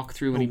walk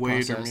through any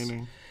process.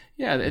 Meaning.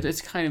 Yeah,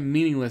 it's kind of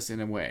meaningless in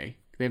a way.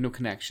 They have no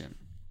connection.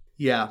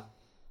 Yeah.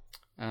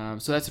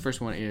 So that's the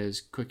first one, is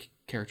quick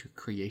character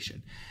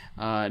creation.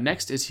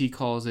 Next is, he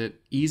calls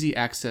it easy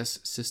access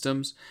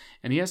systems,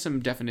 and he has some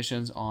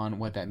definitions on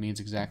what that means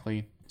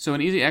exactly. So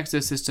an easy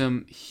access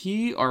system,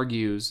 he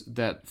argues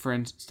that, for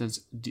instance,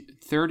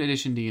 3rd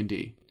edition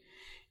D&D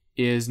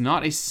is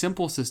not a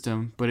simple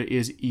system, but it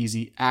is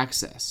easy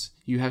access.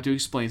 You have to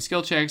explain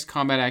skill checks,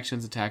 combat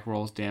actions, attack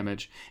rolls,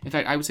 damage. In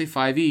fact, I would say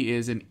 5e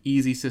is an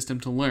easy system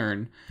to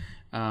learn,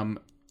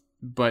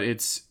 but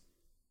it's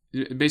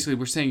basically,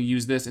 we're saying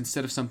use this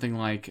instead of something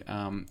like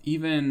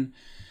even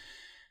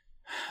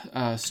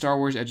Star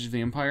Wars Edge of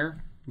the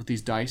Empire with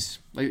these dice.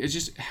 Like, it's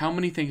just how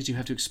many things you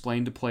have to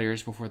explain to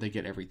players before they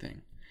get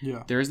everything.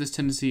 Yeah. There is this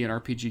tendency in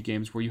RPG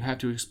games where you have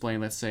to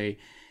explain, let's say,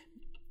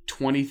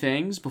 20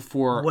 things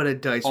before what a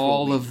dice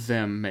all of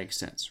them make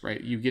sense,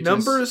 right? You get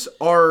numbers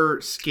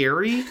are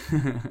scary,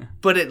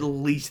 but at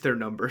least they're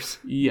numbers.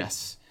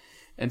 Yes.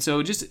 And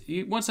so just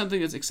you want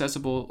something that's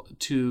accessible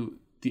to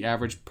the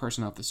average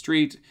person off the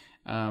street.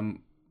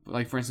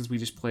 Like, for instance, we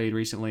just played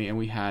recently and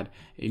we had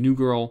a new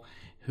girl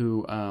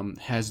who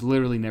has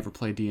literally never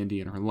played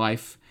D&D in her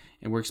life,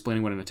 and we're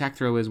explaining what an attack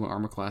throw is, what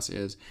armor class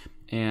is,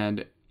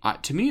 and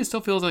to me it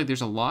still feels like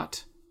there's a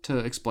lot to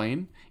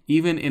explain,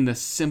 even in the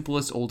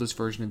simplest, oldest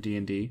version of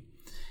D&D,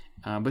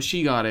 but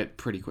she got it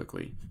pretty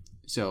quickly.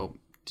 So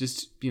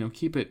just,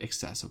 keep it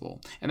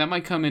accessible. And that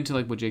might come into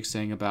like what Jake's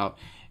saying about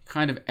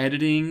kind of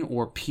editing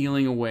or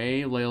peeling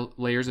away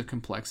layers of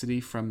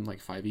complexity from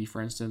like 5e,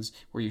 for instance,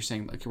 where you're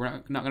saying like,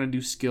 we're not going to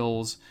do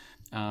skills,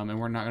 and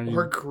we're not going to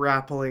do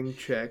grappling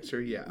checks, or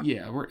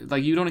we're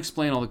like, you don't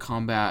explain all the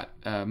combat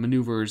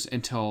maneuvers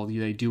until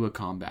they do a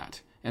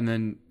combat. And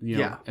then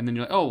and then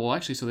you're like, oh well,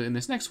 actually, so in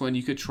this next one,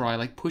 you could try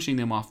like pushing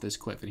them off this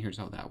cliff, and here's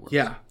how that works.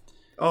 Yeah.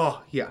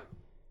 Oh yeah.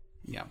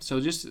 Yeah. So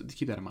just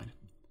keep that in mind.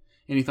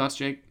 Any thoughts,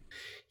 Jake?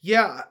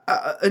 Yeah.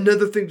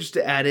 Another thing just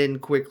to add in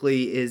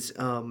quickly is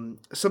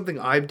something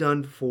I've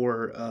done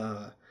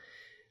for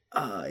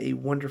a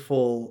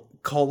wonderful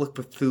Call of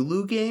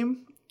Cthulhu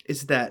game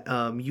is that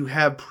you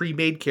have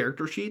pre-made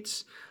character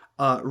sheets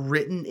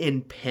written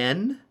in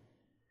pen.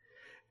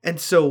 And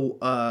so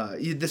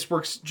this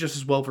works just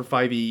as well for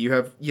 5e. You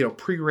have,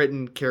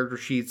 pre-written character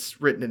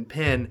sheets written in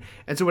pen.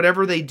 And so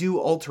whenever they do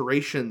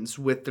alterations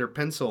with their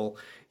pencil,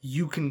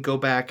 you can go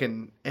back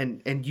and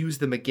use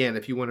them again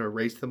if you want to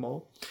erase them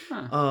all.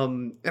 Huh.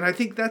 And I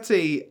think that's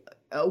a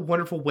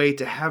wonderful way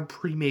to have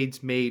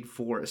pre-mades made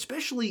for,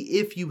 especially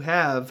if you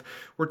have,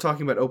 we're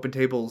talking about open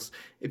tables,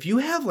 if you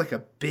have like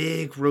a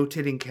big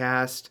rotating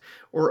cast,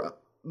 or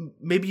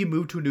maybe you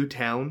move to a new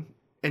town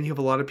and you have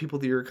a lot of people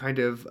that you're kind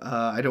of,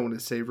 I don't want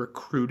to say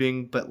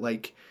recruiting, but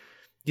like,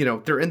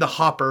 they're in the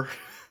hopper.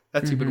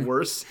 That's even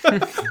worse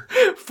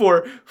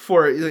for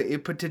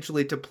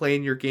potentially to play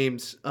in your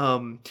games.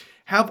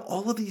 Have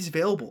all of these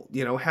available,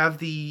 have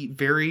the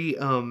very,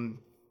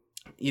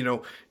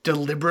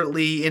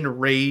 deliberately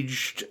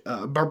enraged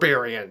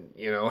barbarian,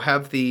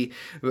 have the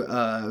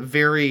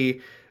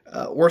very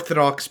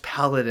orthodox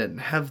paladin,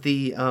 have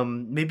the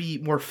maybe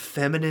more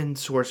feminine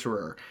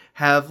sorcerer,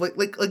 have like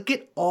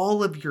get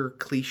all of your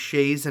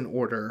cliches in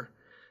order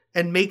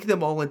and make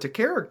them all into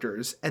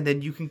characters, and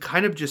then you can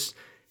kind of just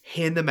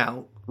hand them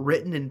out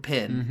written in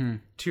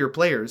pen to your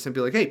players and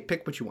be like, hey,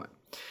 pick what you want.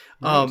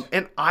 Right.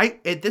 And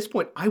at this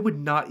point, I would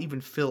not even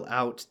fill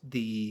out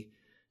the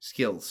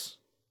skills.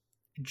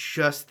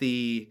 Just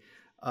the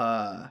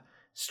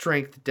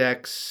strength,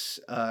 dex,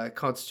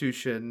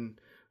 constitution,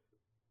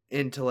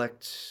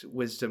 intellect,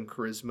 wisdom,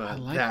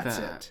 charisma. That's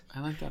it.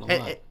 I like that a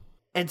lot.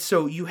 And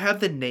so you have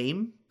the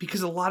name,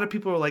 because a lot of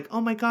people are like, oh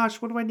my gosh,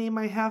 what do I name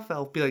my half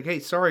elf? Be like, hey,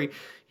 sorry,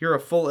 you're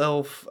a full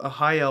elf, a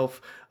high elf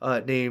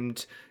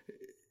named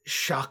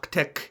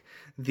Shaktek,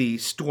 the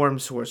storm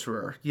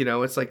sorcerer.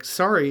 It's like,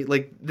 sorry,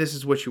 like this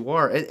is what you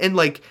are. And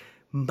like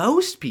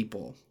most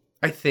people,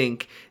 I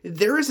think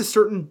there is a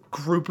certain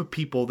group of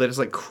people that is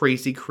like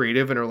crazy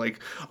creative and are like,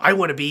 I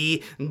want to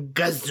be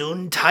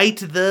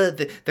Gesundheit,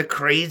 the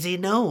crazy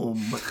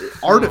gnome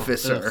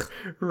artificer,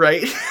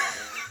 right?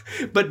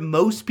 But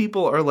most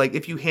people are like,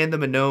 if you hand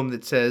them a gnome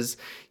that says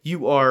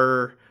you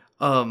are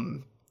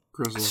Storm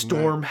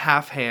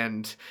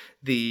Halfhand,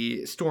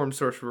 the storm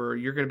sorcerer,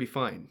 you're going to be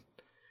fine.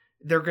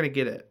 They're going to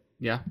get it.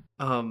 Yeah.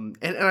 And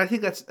I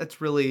think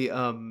that's really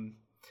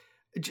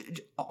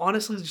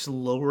honestly just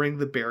lowering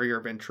the barrier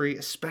of entry,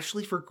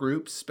 especially for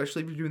groups,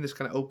 especially if you're doing this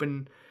kind of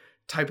open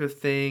type of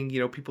thing.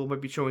 People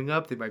might be showing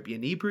up, they might be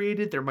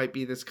inebriated, there might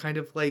be this kind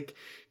of like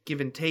give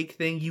and take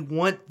thing. You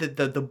want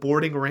the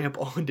boarding ramp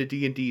onto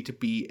D&D to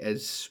be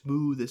as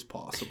smooth as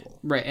possible,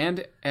 right,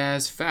 and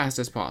as fast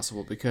as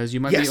possible, because you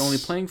might be only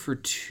playing for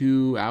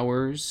 2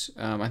 hours.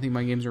 I think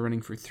my games are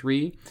running for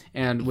 3,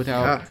 and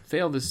without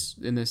fail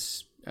in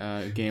this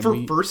game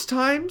for first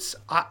times,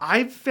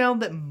 I've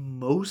found that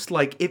most,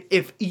 like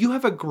if you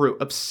have a group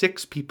of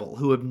 6 people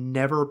who have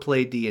never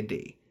played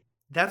D&D,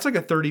 that's like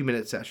a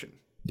 30-minute session.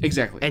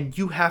 Exactly. And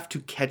you have to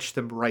catch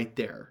them right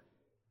there.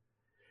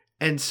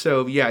 And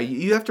so, yeah,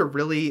 you have to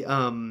really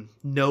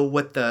know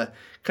what the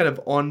kind of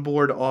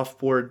onboard,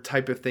 offboard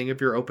type of thing of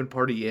your open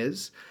party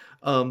is.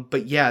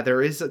 But yeah,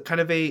 there is a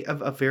kind of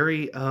a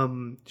very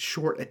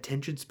short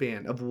attention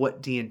span of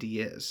what D&D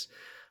is.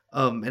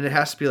 And it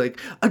has to be like,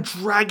 a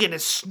dragon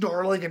is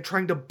snarling and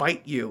trying to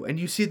bite you. And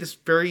you see this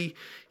very,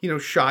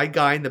 shy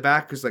guy in the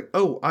back who's like,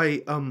 oh,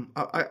 I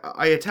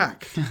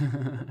attack.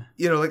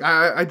 Like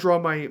I draw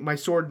my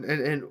sword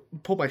and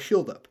pull my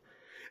shield up.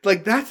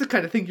 Like, that's the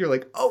kind of thing you're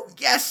like, oh,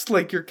 yes!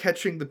 Like, you're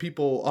catching the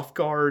people off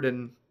guard,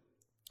 and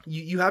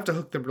you have to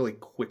hook them really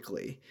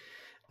quickly.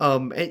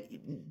 And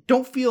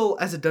don't feel,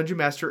 as a dungeon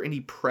master, any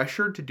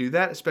pressure to do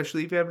that,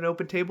 especially if you have an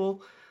open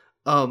table.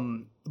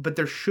 But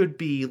there should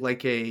be,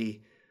 like, a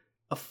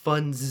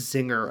fun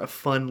zinger, a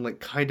fun, like,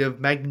 kind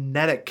of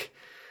magnetic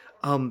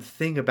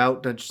thing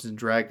about Dungeons and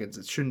Dragons.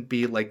 It shouldn't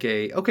be like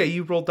okay,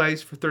 you roll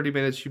dice for 30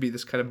 minutes, should be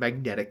this kind of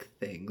magnetic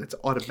thing that's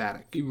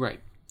automatic. Right.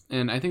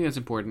 And I think that's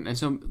important. And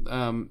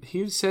so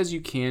he says you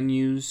can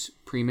use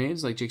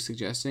pre-mades, like Jake's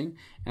suggesting.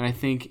 And I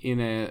think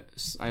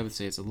I would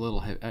say it's a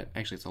little,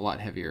 actually it's a lot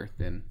heavier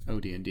than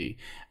OD&D.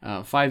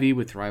 5e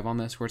would thrive on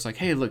this, where it's like,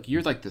 hey, look,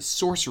 you're like the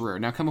sorcerer.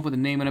 Now come up with a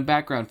name and a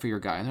background for your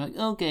guy. And they're like,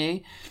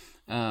 okay.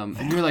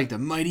 And you're like the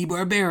mighty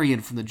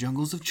barbarian from the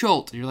jungles of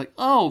Chult. And you're like,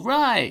 oh,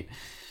 right.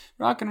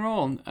 Rock and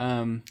roll.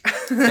 And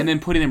then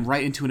putting them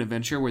right into an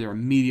adventure where they're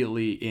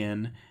immediately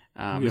in.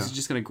 This is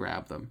just going to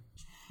grab them.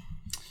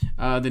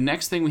 The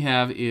next thing we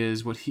have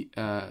is what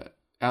the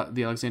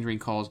Alexandrian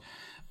calls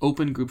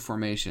open group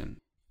formation.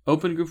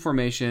 Open group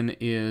formation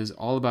is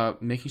all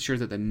about making sure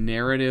that the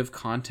narrative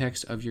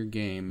context of your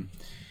game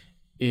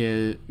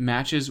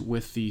matches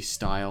with the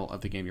style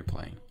of the game you're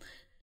playing.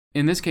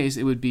 In this case,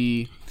 it would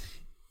be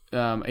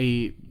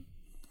a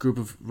group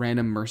of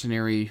random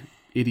mercenary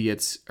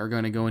idiots are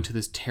going to go into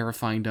this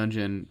terrifying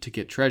dungeon to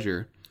get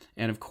treasure.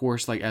 And of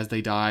course, like as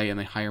they die and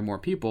they hire more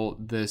people,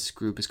 this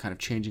group is kind of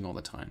changing all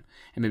the time.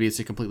 And maybe it's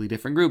a completely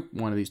different group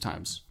one of these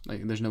times.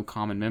 Like there's no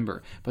common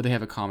member, but they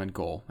have a common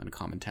goal and a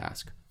common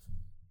task.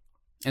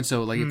 And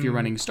so, like, if you're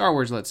running Star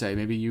Wars, let's say,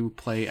 maybe you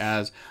play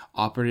as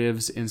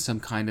operatives in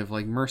some kind of,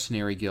 like,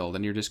 mercenary guild,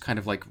 and you're just kind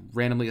of, like,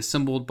 randomly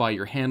assembled by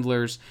your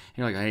handlers. And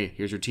you're like, hey,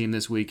 here's your team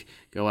this week.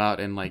 Go out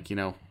and, like, you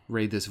know,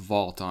 raid this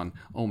vault on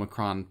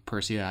Omicron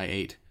Persei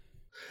 8.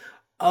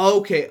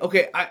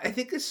 Okay. I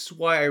think this is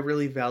why I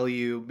really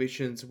value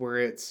missions where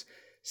it's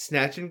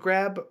snatch and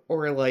grab,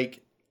 or,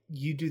 like,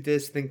 you do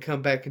this, then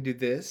come back and do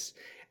this.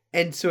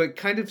 And so it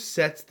kind of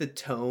sets the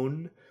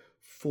tone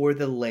for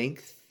the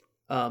length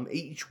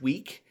each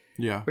week.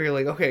 Yeah. Where you're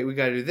like, okay, we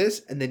got to do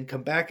this and then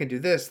come back and do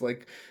this.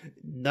 Like,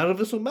 none of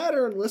this will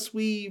matter unless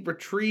we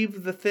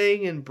retrieve the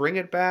thing and bring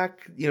it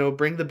back, you know,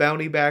 bring the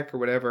bounty back or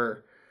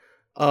whatever.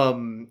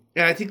 And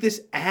I think this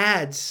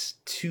adds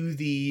to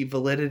the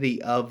validity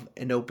of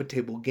an open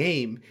table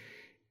game,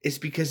 is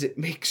because it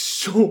makes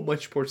so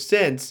much more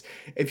sense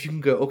if you can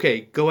go,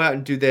 okay, go out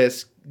and do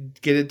this,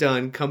 get it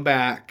done, come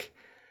back,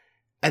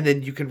 and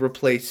then you can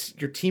replace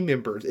your team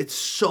members. It's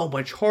so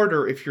much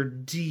harder if you're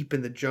deep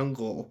in the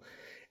jungle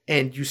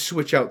and you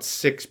switch out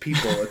 6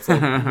 people. It's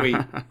like, wait,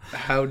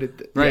 how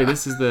did... Right,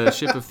 this is the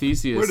ship of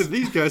Theseus. Where did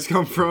these guys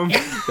come from?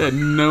 That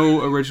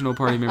no original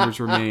party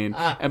members remain.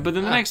 But then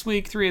the next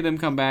week, 3 of them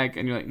come back,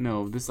 and you're like,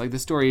 no, this like the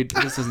story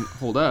this doesn't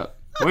hold up.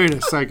 Wait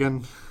a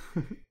second.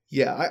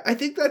 Yeah, I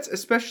think that's,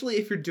 especially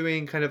if you're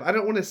doing kind of, I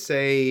don't want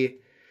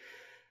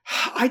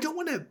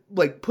to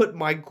like put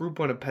my group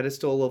on a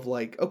pedestal of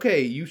like, okay,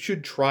 you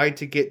should try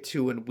to get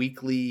to a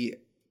weekly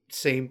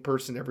same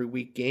person every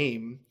week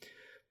game.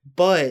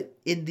 But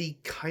in the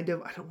kind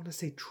of, I don't want to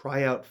say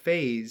tryout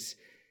phase,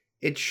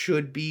 it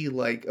should be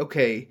like,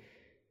 okay,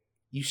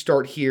 you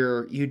start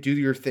here, you do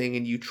your thing,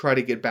 and you try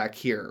to get back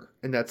here.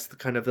 And that's the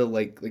kind of the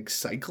like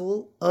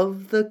cycle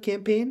of the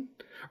campaign,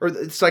 or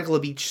the cycle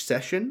of each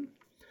session.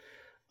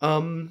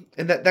 And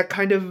that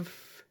kind of,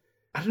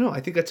 I don't know, I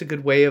think that's a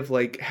good way of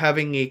like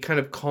having a kind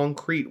of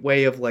concrete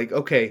way of like,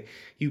 okay,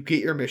 you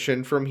get your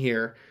mission from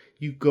here,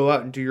 you go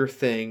out and do your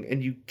thing,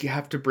 and you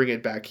have to bring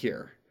it back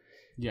here.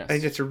 Yes. I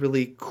think it's a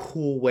really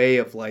cool way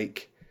of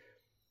like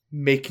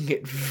making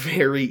it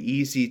very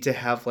easy to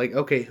have like,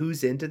 okay,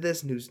 who's into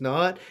this and who's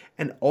not,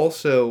 and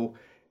also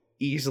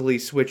easily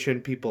switch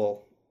in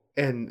people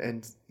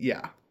and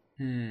yeah.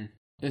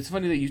 It's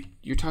funny that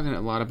you're talking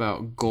a lot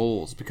about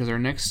goals, because our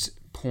next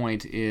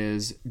point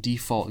is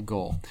default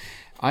goal.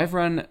 I've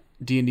run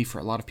D&D for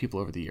a lot of people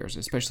over the years,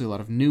 especially a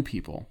lot of new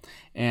people.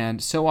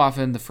 And so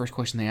often the first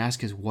question they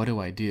ask is, what do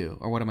I do?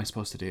 Or what am I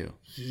supposed to do?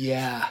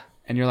 Yeah.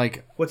 And you're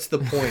like... What's the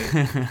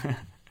point?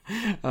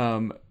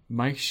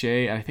 Mike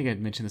Shea, I think I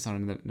mentioned this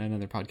on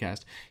another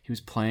podcast. He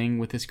was playing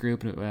with this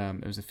group,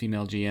 and it was a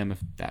female GM, if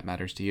that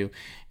matters to you.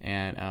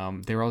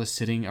 And they were all just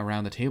sitting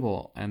around the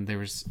table, and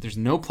there's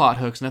no plot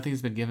hooks,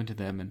 nothing's been given to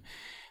them. And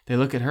they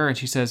look at her, and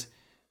she says,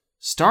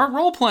 "Start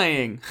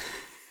role-playing!"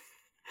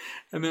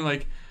 And they're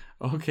like,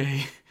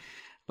 okay.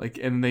 Like,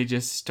 and they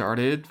just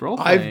started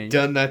role-playing. I've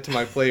done that to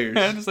my players.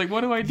 And it's like,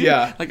 what do I do?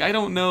 Yeah. Like, I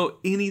don't know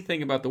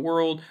anything about the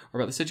world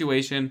or about the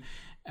situation.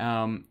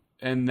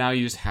 And now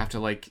you just have to,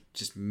 like,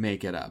 just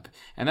make it up.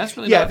 And that's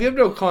really if you have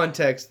no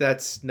context,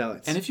 that's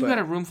nuts. And if you've got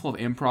a room full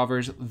of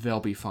improvers, they'll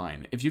be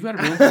fine. If you've got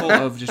a room full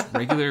of just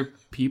regular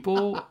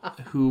people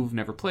who've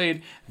never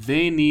played,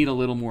 they need a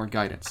little more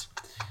guidance.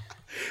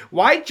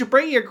 Why'd you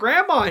bring your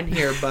grandma in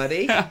here,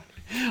 buddy?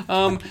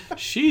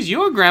 She's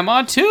your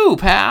grandma too,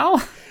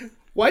 pal.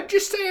 What'd you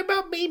say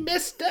about me,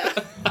 mister?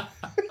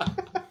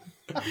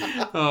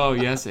 Oh,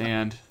 yes,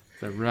 and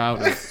the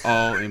route of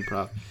all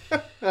improv.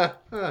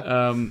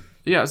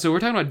 Yeah, so we're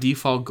talking about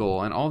default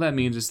goal, and all that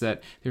means is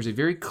that there's a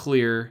very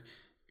clear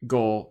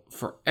goal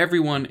for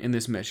everyone in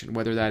this mission,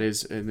 whether that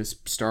is in this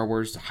Star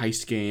Wars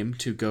heist game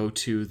to go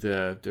to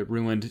the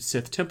ruined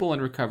Sith temple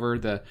and recover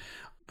the,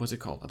 what's it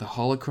called? The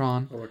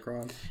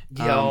holocron.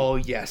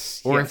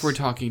 Yes. Or if we're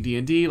talking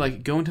D&D,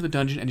 like go into the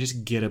dungeon and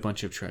just get a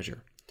bunch of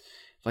treasure.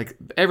 Like,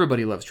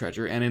 everybody loves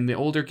treasure, and in the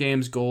older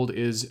games, gold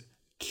is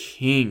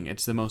king.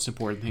 It's the most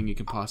important thing you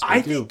can possibly do.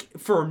 I think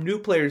for new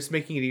players,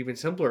 making it even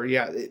simpler,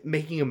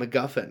 making a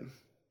MacGuffin.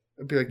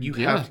 It'd be like, you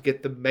have to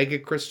get the mega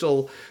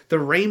crystal, the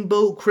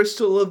rainbow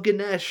crystal of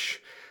Ganesh,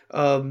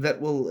 that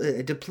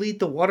will deplete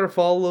the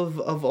waterfall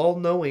of all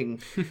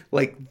knowing.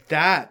 Like,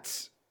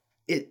 that,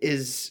 it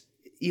is,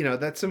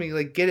 that's something,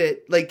 like, get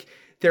it. Like,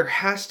 there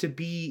has to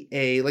be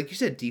a, like you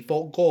said,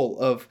 default goal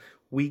of,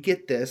 we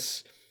get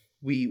this,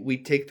 we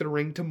take the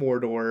ring to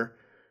Mordor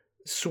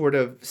sort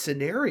of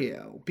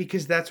scenario,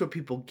 because that's what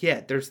people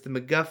get. There's the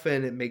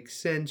MacGuffin, it makes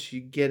sense,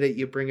 you get it,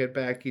 you bring it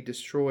back, you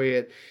destroy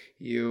it,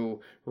 you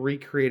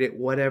recreate it,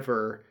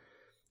 whatever.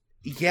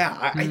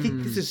 I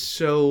think this is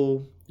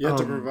so you have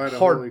to provide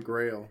hard. A holy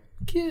grail.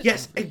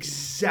 Yes,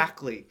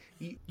 exactly.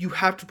 You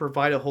have to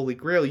provide a holy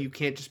grail. You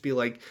can't just be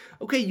like,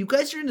 okay, you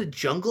guys are in the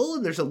jungle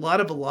and there's a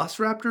lot of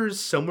velociraptors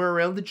somewhere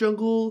around the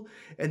jungle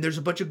and there's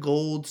a bunch of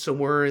gold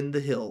somewhere in the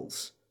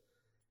hills.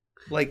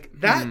 Like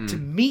that to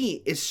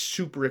me is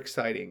super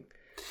exciting.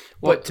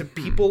 Well, But to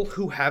people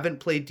who haven't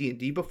played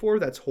D&D before,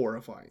 that's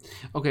horrifying.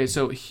 Okay,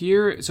 so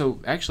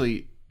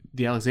actually,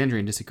 the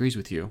Alexandrian disagrees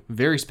with you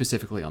very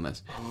specifically on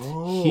this.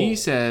 Oh. He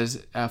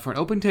says for an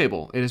open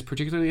table, it is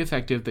particularly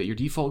effective that your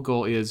default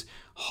goal is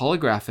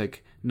holographic,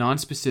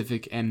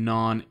 non-specific, and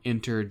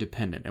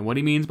non-interdependent. And what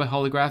he means by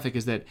holographic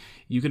is that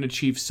you can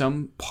achieve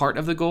some part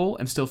of the goal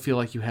and still feel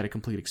like you had a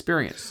complete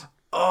experience.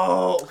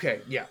 Oh, okay.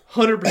 Yeah.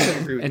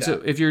 100% agree with And that.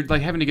 so if you're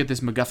like having to get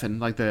this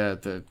MacGuffin, like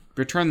the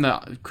return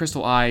the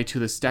crystal eye to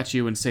the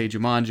statue and say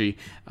Jumanji,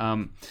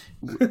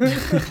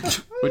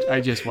 which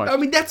I just watched. I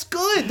mean, that's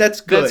good.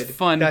 That's good. That's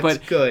fun, That's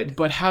but good.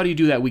 But how do you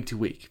do that week to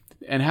week?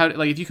 And how,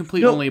 like, if you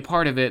complete only a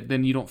part of it,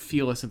 then you don't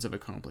feel a sense of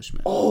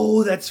accomplishment.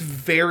 Oh, that's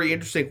very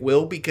interesting,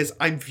 Will, because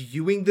I'm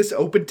viewing this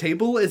open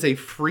table as a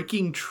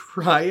freaking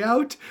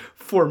tryout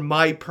for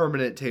my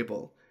permanent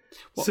table.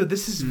 So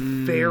this is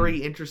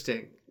very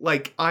interesting.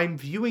 Like, I'm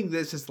viewing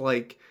this as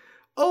like,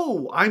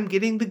 oh, I'm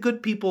getting the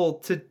good people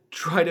to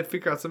try to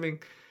figure out something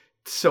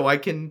so I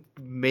can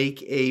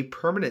make a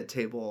permanent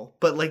table.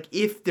 But, like,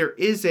 if there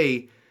is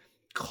a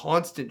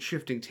constant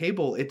shifting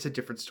table, it's a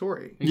different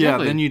story. Exactly. Yeah,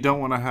 then you don't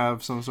want to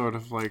have some sort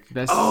of like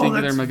That Oh,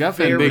 singular that's MacGuffin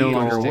very no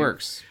longer interesting.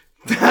 works.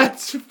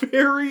 That's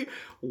very...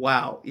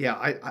 Wow. Yeah,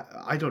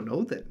 I don't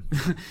know then.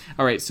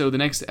 All right, so the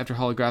next after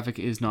holographic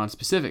is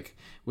non-specific,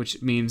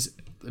 which means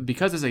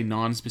because it's a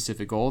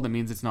non-specific goal, that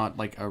means it's not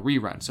like a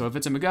rerun. So if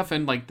it's a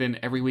MacGuffin, like then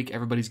every week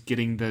everybody's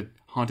getting the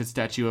haunted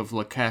statue of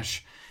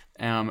Lakesh.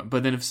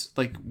 But then if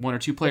like one or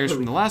two players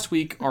from the last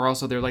week are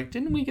also there, like,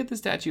 didn't we get the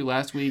statue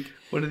last week?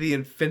 One of the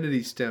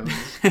Infinity Stones.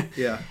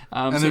 Yeah.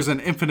 and there's an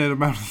infinite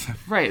amount of them.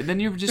 Right,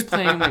 then you're just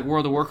playing like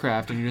World of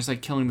Warcraft and you're just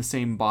like killing the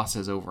same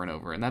bosses over and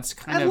over, and that's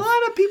kind A of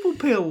lot of people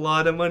pay a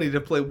lot of money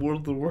to play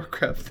World of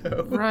Warcraft,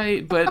 though.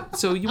 right. But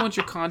so you want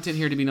your content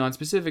here to be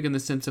non-specific in the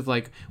sense of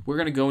like, we're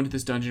gonna go into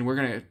this dungeon, we're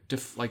gonna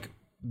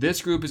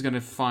this group is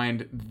gonna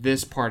find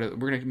this part of,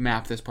 we're gonna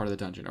map this part of the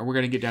dungeon, or we're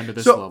gonna get down to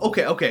this So, level.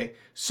 okay.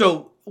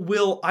 So,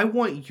 Will, I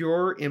want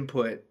your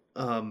input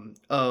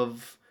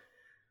of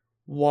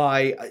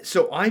why.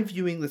 So, I'm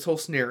viewing this whole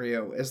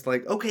scenario as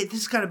like, okay,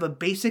 this is kind of a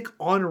basic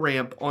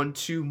on-ramp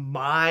onto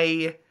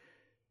my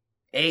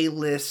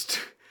A-list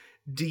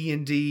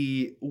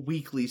D&D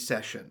weekly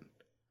session.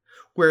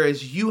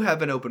 Whereas you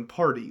have an open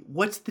party.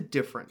 What's the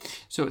difference?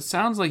 So it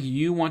sounds like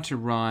you want to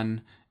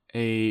run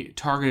a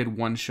targeted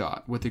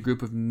one-shot with a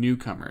group of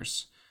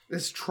newcomers.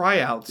 It's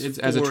tryouts. It's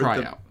as a for the-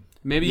 tryout.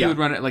 Maybe Yeah. you would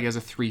run it like as a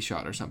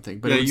 3-shot or something.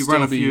 But Yeah, it would you still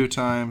run a be, few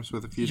times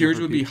with a few yours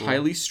different would be people.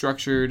 highly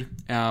structured,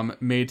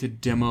 made to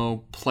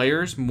demo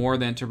players more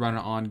than to run an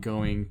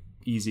ongoing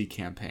easy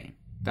campaign.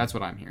 That's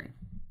what I'm hearing.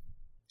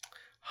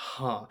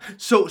 Huh.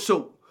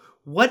 So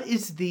what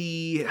is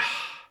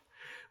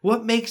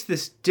what makes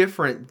this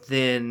different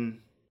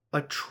than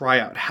a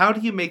tryout? How do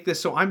you make this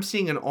so I'm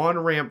seeing an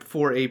on-ramp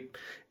for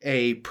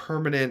a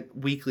permanent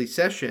weekly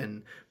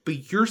session,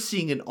 but you're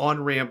seeing an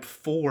on-ramp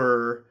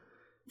for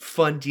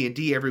fun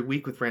D&D every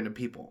week with random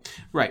people?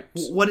 Right.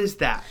 What is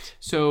that?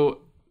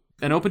 So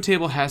an open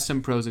table has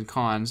some pros and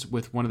cons,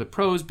 with one of the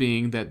pros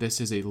being that this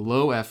is a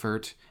low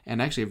effort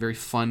and actually a very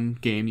fun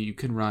game you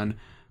can run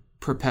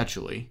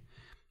perpetually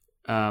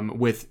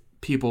with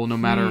people no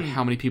matter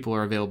how many people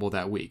are available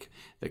that week.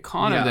 The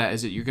con Yeah. of that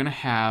is that you're going to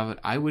have,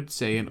 I would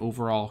say, an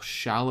overall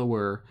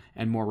shallower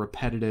and more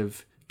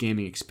repetitive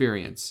gaming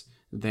experience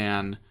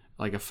than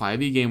like a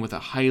 5e game with a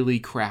highly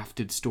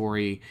crafted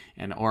story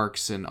and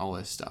arcs and all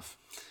this stuff.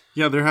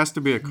 Yeah, there has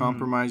to be a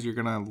compromise. You're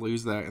gonna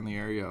lose that in the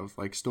area of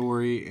like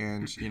story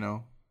and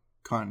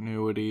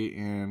continuity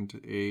and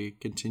a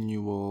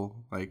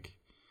continual like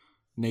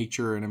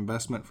nature and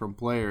investment from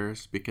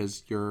players,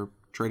 because you're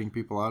trading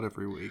people out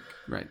every week,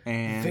 Right.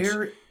 and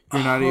Very-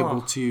 you're not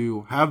able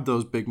to have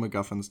those big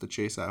MacGuffins to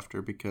chase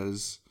after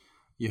because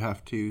you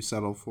have to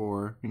settle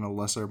for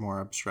lesser, more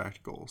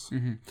abstract goals.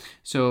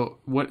 So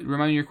what,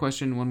 remind me your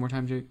question one more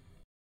time, Jake?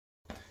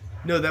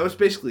 No, that was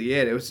basically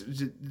it. It was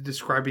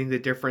describing the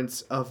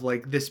difference of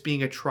like this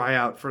being a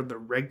tryout for the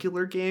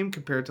regular game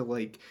compared to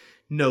like,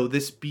 no,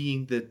 this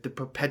being the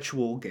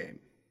perpetual game.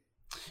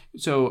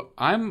 So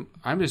I'm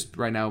just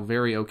right now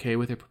very okay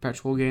with a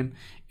perpetual game.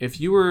 If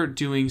you were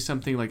doing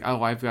something like,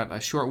 oh, I've got a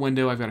short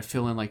window, I've got to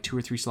fill in like 2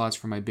 or 3 slots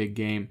for my big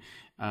game,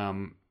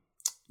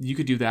 you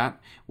could do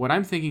that. What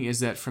I'm thinking is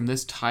that from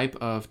this type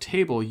of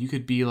table, you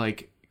could be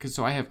like,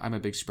 I'm a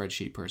big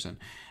spreadsheet person.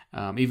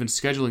 Even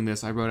scheduling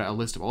this, I wrote out a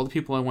list of all the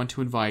people I want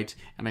to invite,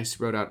 and I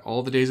wrote out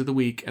all the days of the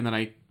week, and then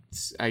I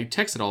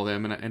texted all of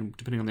them, and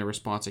depending on their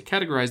response, I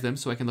categorized them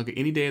so I can look at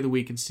any day of the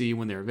week and see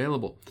when they're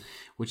available,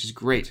 which is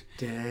great.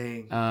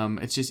 Dang.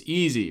 It's just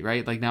easy,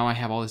 right? Like now I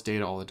have all this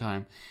data all the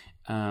time.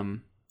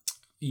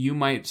 You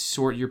might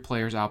sort your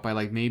players out by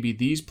like, maybe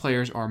these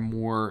players are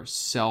more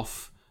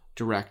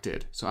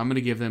directed. So I'm going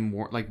to give them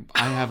more, like,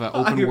 I have an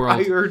open world.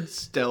 I heard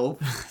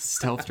stealth.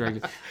 Stealth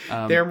directed.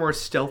 They're more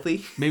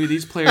stealthy. Maybe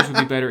these players would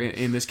be better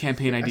in this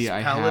campaign idea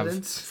I have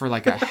paladins. for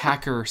like a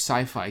hacker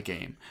sci-fi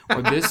game.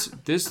 Or this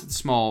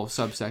small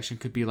subsection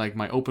could be like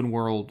my open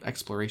world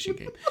exploration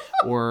game.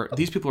 Or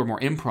these people are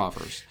more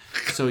improvers.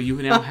 So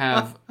you now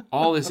have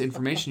all this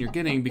information you're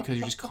getting because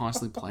you're just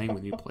constantly playing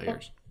with new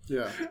players.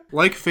 Yeah.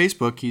 Like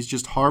Facebook, he's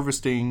just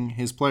harvesting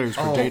his players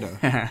for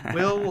data.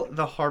 Will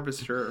the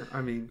Harvester.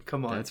 I mean,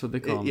 come on. That's what they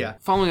call them. Yeah.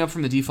 Following up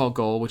from the default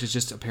goal, which is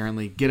just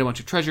apparently get a bunch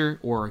of treasure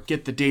or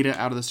get the data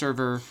out of the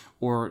server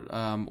or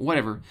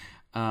whatever.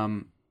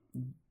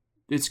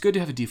 It's good to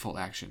have a default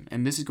action.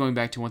 And this is going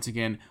back to, once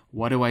again,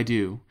 what do I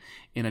do?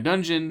 In a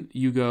dungeon,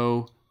 you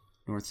go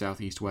north,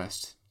 south, east,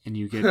 west. And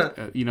you get,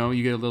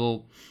 you get a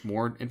little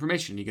more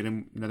information. You get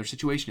another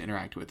situation to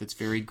interact with. It's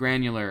very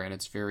granular and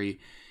it's very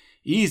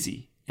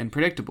easy and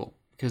predictable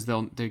because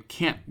they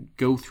can't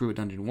go through a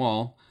dungeon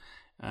wall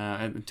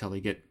until they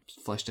get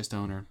flesh to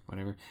stone or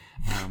whatever.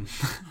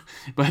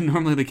 But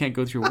normally they can't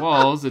go through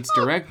walls. It's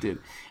directed.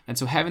 And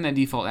so having that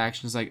default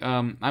action is like,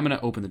 I'm going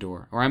to open the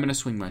door or I'm going to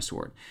swing my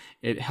sword.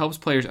 It helps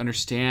players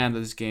understand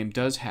that this game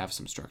does have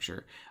some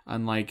structure.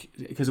 Unlike,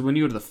 because when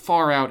you go to the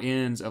far out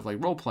ends of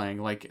like role playing,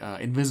 like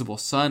Invisible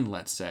Sun,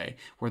 let's say,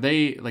 where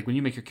they, like when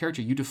you make your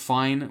character, you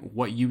define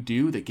what you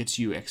do that gets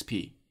you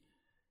XP.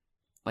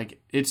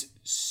 Like, it's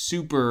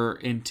super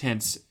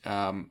intense,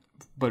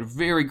 but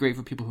very great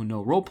for people who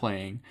know role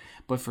playing.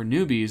 But for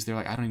newbies, they're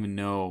like, I don't even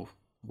know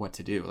what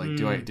to do.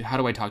 Like, how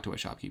do I talk to a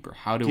shopkeeper?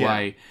 How do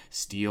I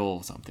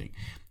steal something?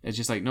 It's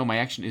just like, no, my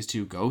action is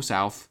to go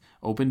south,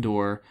 open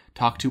door,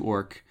 talk to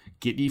orc,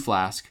 get ye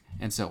flask,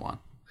 and so on.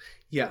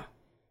 Yeah.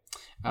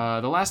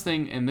 The last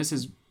thing, and this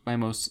is my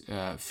most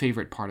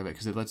favorite part of it,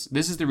 because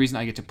this is the reason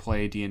I get to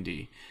play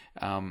D&D.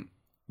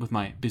 With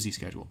my busy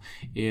schedule,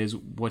 is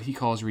what he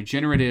calls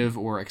regenerative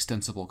or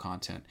extensible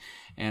content.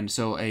 And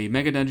so a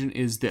mega dungeon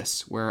is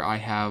this, where I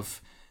have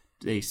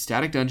a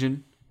static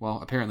dungeon, well,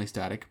 apparently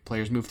static.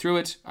 Players move through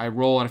it. I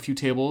roll on a few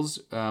tables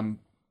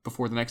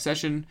before the next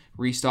session,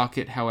 restock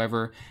it,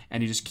 however,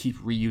 and you just keep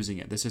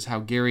reusing it. This is how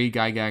Gary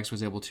Gygax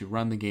was able to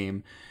run the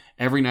game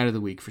every night of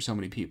the week for so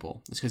many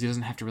people. It's because he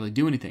doesn't have to really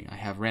do anything. I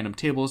have random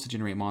tables to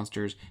generate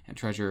monsters and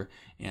treasure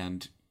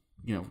and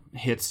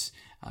hits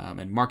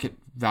and market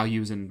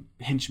values and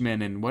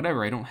henchmen and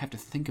whatever. I don't have to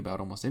think about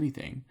almost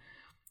anything.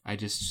 I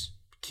just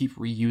keep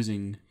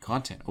reusing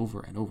content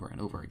over and over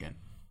and over again.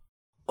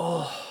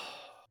 Oh,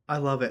 I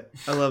love it.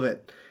 I love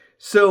it.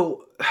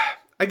 So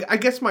I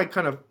guess my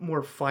kind of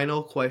more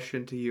final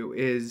question to you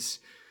is,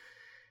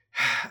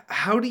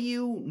 how do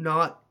you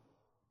not...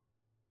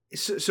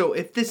 So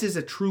if this is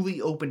a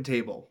truly open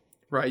table,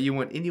 right? You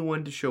want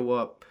anyone to show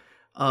up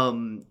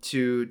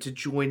to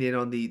join in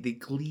on the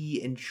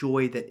glee and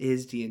joy that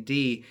is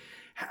D&D.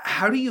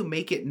 How do you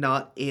make it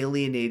not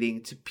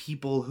alienating to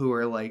people who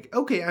are like,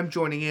 okay, I'm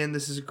joining in,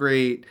 this is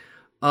great.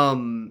 We're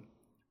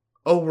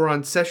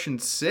on session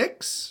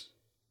 6?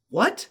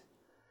 What?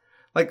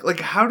 Like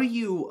how do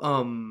you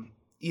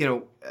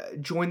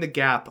join the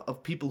gap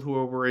of people who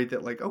are worried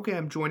that like, okay,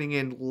 I'm joining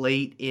in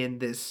late in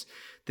this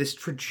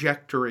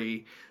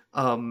trajectory.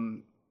 How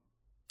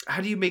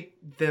do you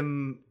make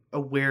them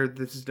aware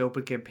this is an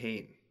open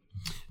campaign?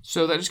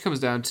 So that just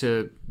comes down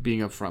to being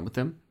upfront with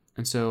them.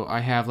 And so I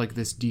have like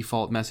this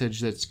default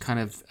message that's kind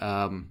of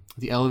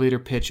the elevator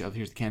pitch of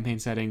here's the campaign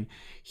setting,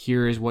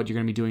 here is what you're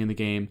going to be doing in the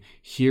game,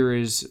 here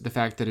is the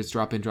fact that it's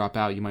drop in, drop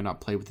out, you might not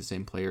play with the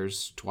same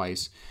players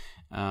twice.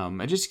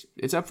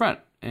 It's upfront,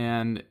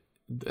 and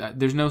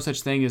there's no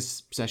such thing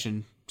as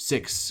session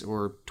 6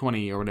 or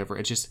 20 or whatever.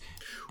 It's just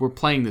we're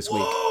playing this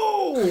week.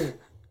 Whoa!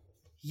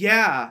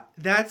 Yeah,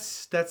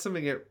 that's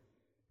something that...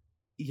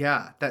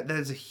 Yeah, that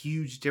is a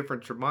huge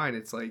difference from mine.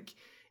 It's like,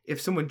 if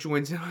someone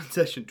joins in on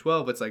session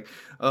 12, it's like,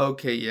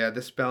 okay, yeah,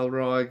 this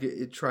Balrog,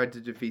 it tried to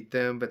defeat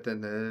them, but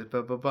then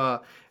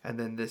and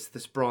then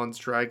this bronze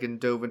dragon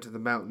dove into the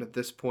mountain at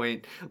this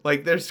point.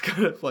 Like, there's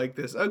kind of like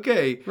this,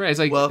 okay, right, it's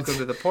like, welcome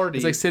to the party.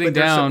 It's like sitting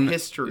down,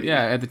 history.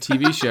 Yeah, at the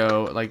TV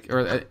show, like,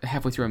 or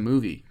halfway through a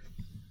movie.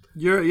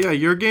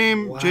 Your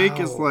game, wow. Jake,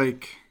 is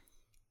like...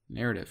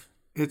 narrative.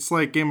 It's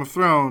like Game of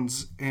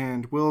Thrones,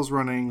 and Will's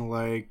running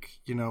like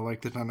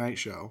the Tonight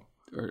Show,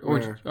 or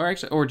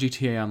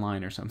GTA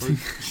Online or something,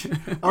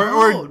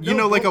 or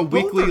like a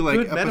weekly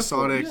like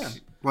episodic,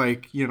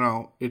 like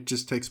it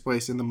just takes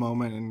place in the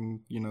moment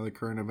and the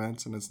current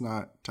events, and it's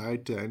not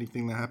tied to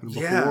anything that happened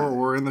before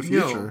or in the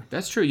future. No.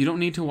 That's true. You don't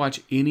need to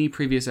watch any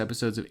previous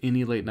episodes of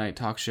any late night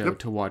talk show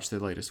to watch the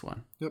latest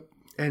one. Yep,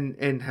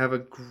 and have a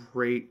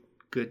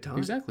good time.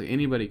 Exactly,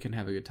 anybody can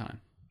have a good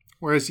time.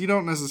 Whereas you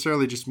don't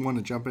necessarily just want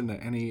to jump into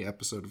any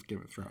episode of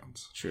Game of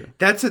Thrones. True.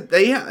 That's a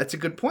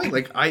good point.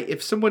 Like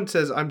if someone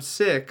says I'm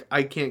sick,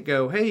 I can't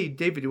go, hey,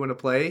 David, you want to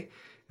play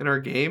in our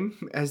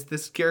game as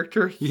this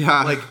character?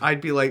 Yeah. Like I'd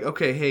be like,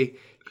 okay, hey,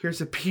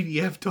 here's a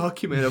PDF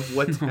document of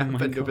what's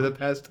happened over the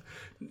past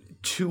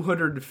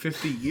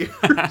 250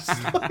 years.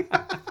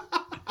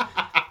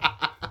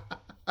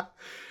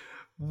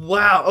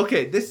 Wow.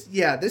 Okay. This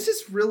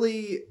has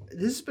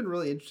been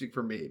really interesting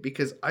for me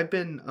because I've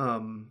been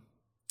I've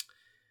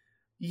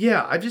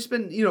just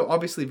been,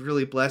 obviously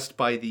really blessed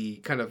by the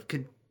kind of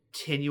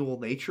continual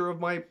nature of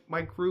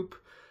my group.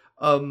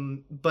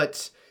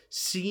 But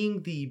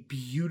seeing the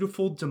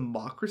beautiful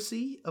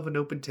democracy of an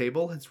open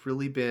table has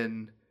really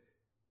been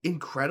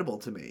incredible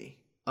to me.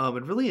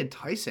 And really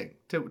enticing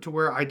to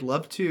where I'd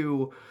love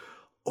to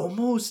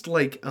almost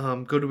like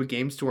go to a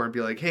game store and be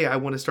like, hey, I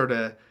want to start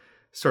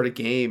a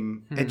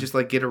game and just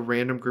like get a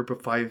random group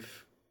of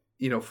 5,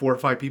 4 or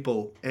 5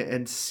 people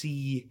and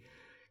see.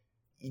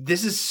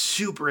 This is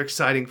super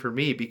exciting for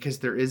me because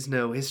there is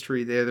no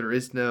history there. There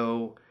is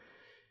no.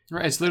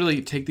 Right. It's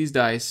literally take these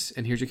dice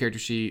and here's your character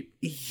sheet.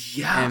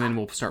 Yeah. And then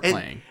we'll start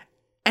playing.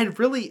 And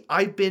really,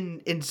 I've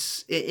been in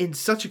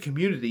such a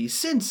community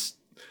since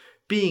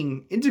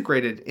being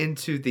integrated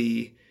into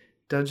the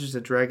Dungeons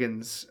and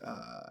Dragons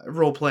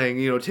role-playing,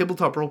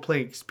 tabletop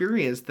role-playing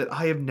experience that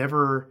I have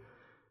never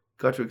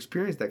got to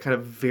experience that kind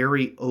of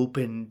very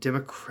open,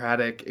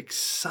 democratic,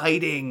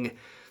 exciting,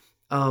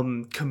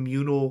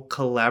 communal,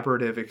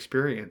 collaborative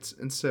experience.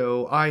 And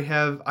so I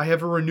have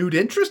a renewed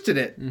interest in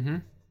it. Mm-hmm.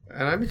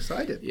 And I'm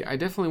excited. Yeah, I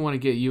definitely want to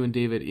get you and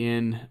David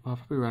in. I'll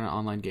probably run an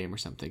online game or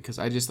something because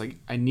I just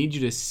I need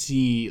you to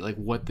see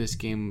what this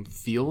game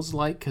feels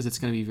like because it's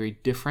going to be very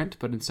different,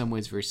 but in some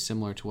ways very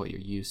similar to what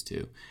you're used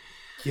to.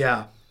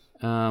 Yeah.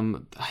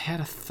 I had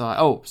a thought.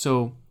 Oh,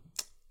 so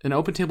an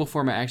open table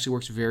format actually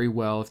works very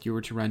well if you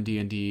were to run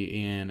D&D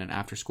in an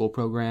after-school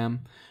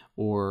program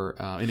or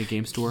in a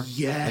game store.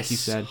 Yes. Like you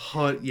said.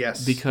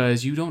 Yes.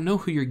 Because you don't know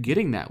who you're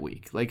getting that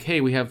week. Like, hey,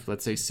 we have,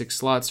 let's say, 6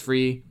 slots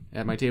free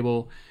at my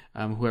table.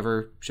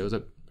 Whoever shows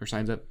up or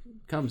signs up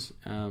comes,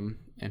 and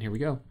here we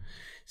go.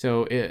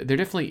 So there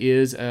definitely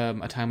is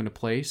a time and a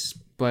place,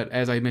 but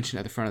as I mentioned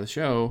at the front of the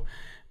show,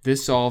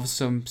 this solves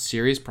some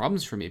serious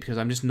problems for me because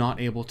I'm just not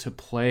able to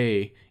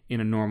play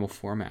in a normal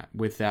format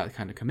with that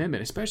kind of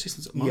commitment, especially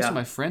since most of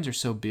my friends are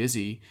so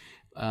busy.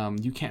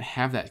 You can't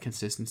have that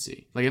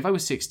consistency. Like if I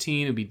was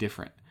 16, it would be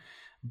different,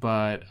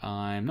 but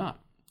I'm not.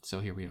 So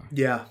here we are.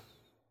 Yeah.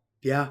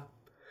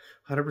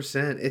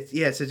 100%.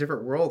 It's a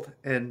different world,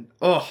 and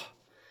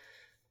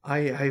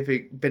I've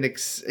been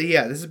this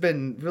has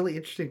been really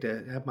interesting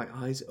to have my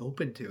eyes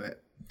open to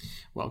it.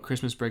 Well,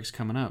 Christmas break's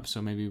coming up,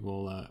 so maybe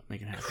we'll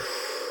make it happen.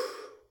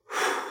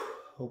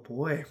 Oh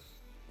boy.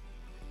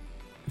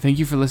 Thank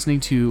you for listening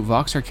to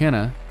Vox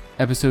Arcana,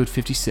 episode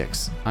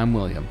 56. I'm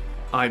William.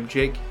 I'm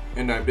Jake.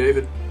 And I'm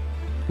David.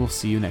 We'll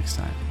see you next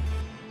time.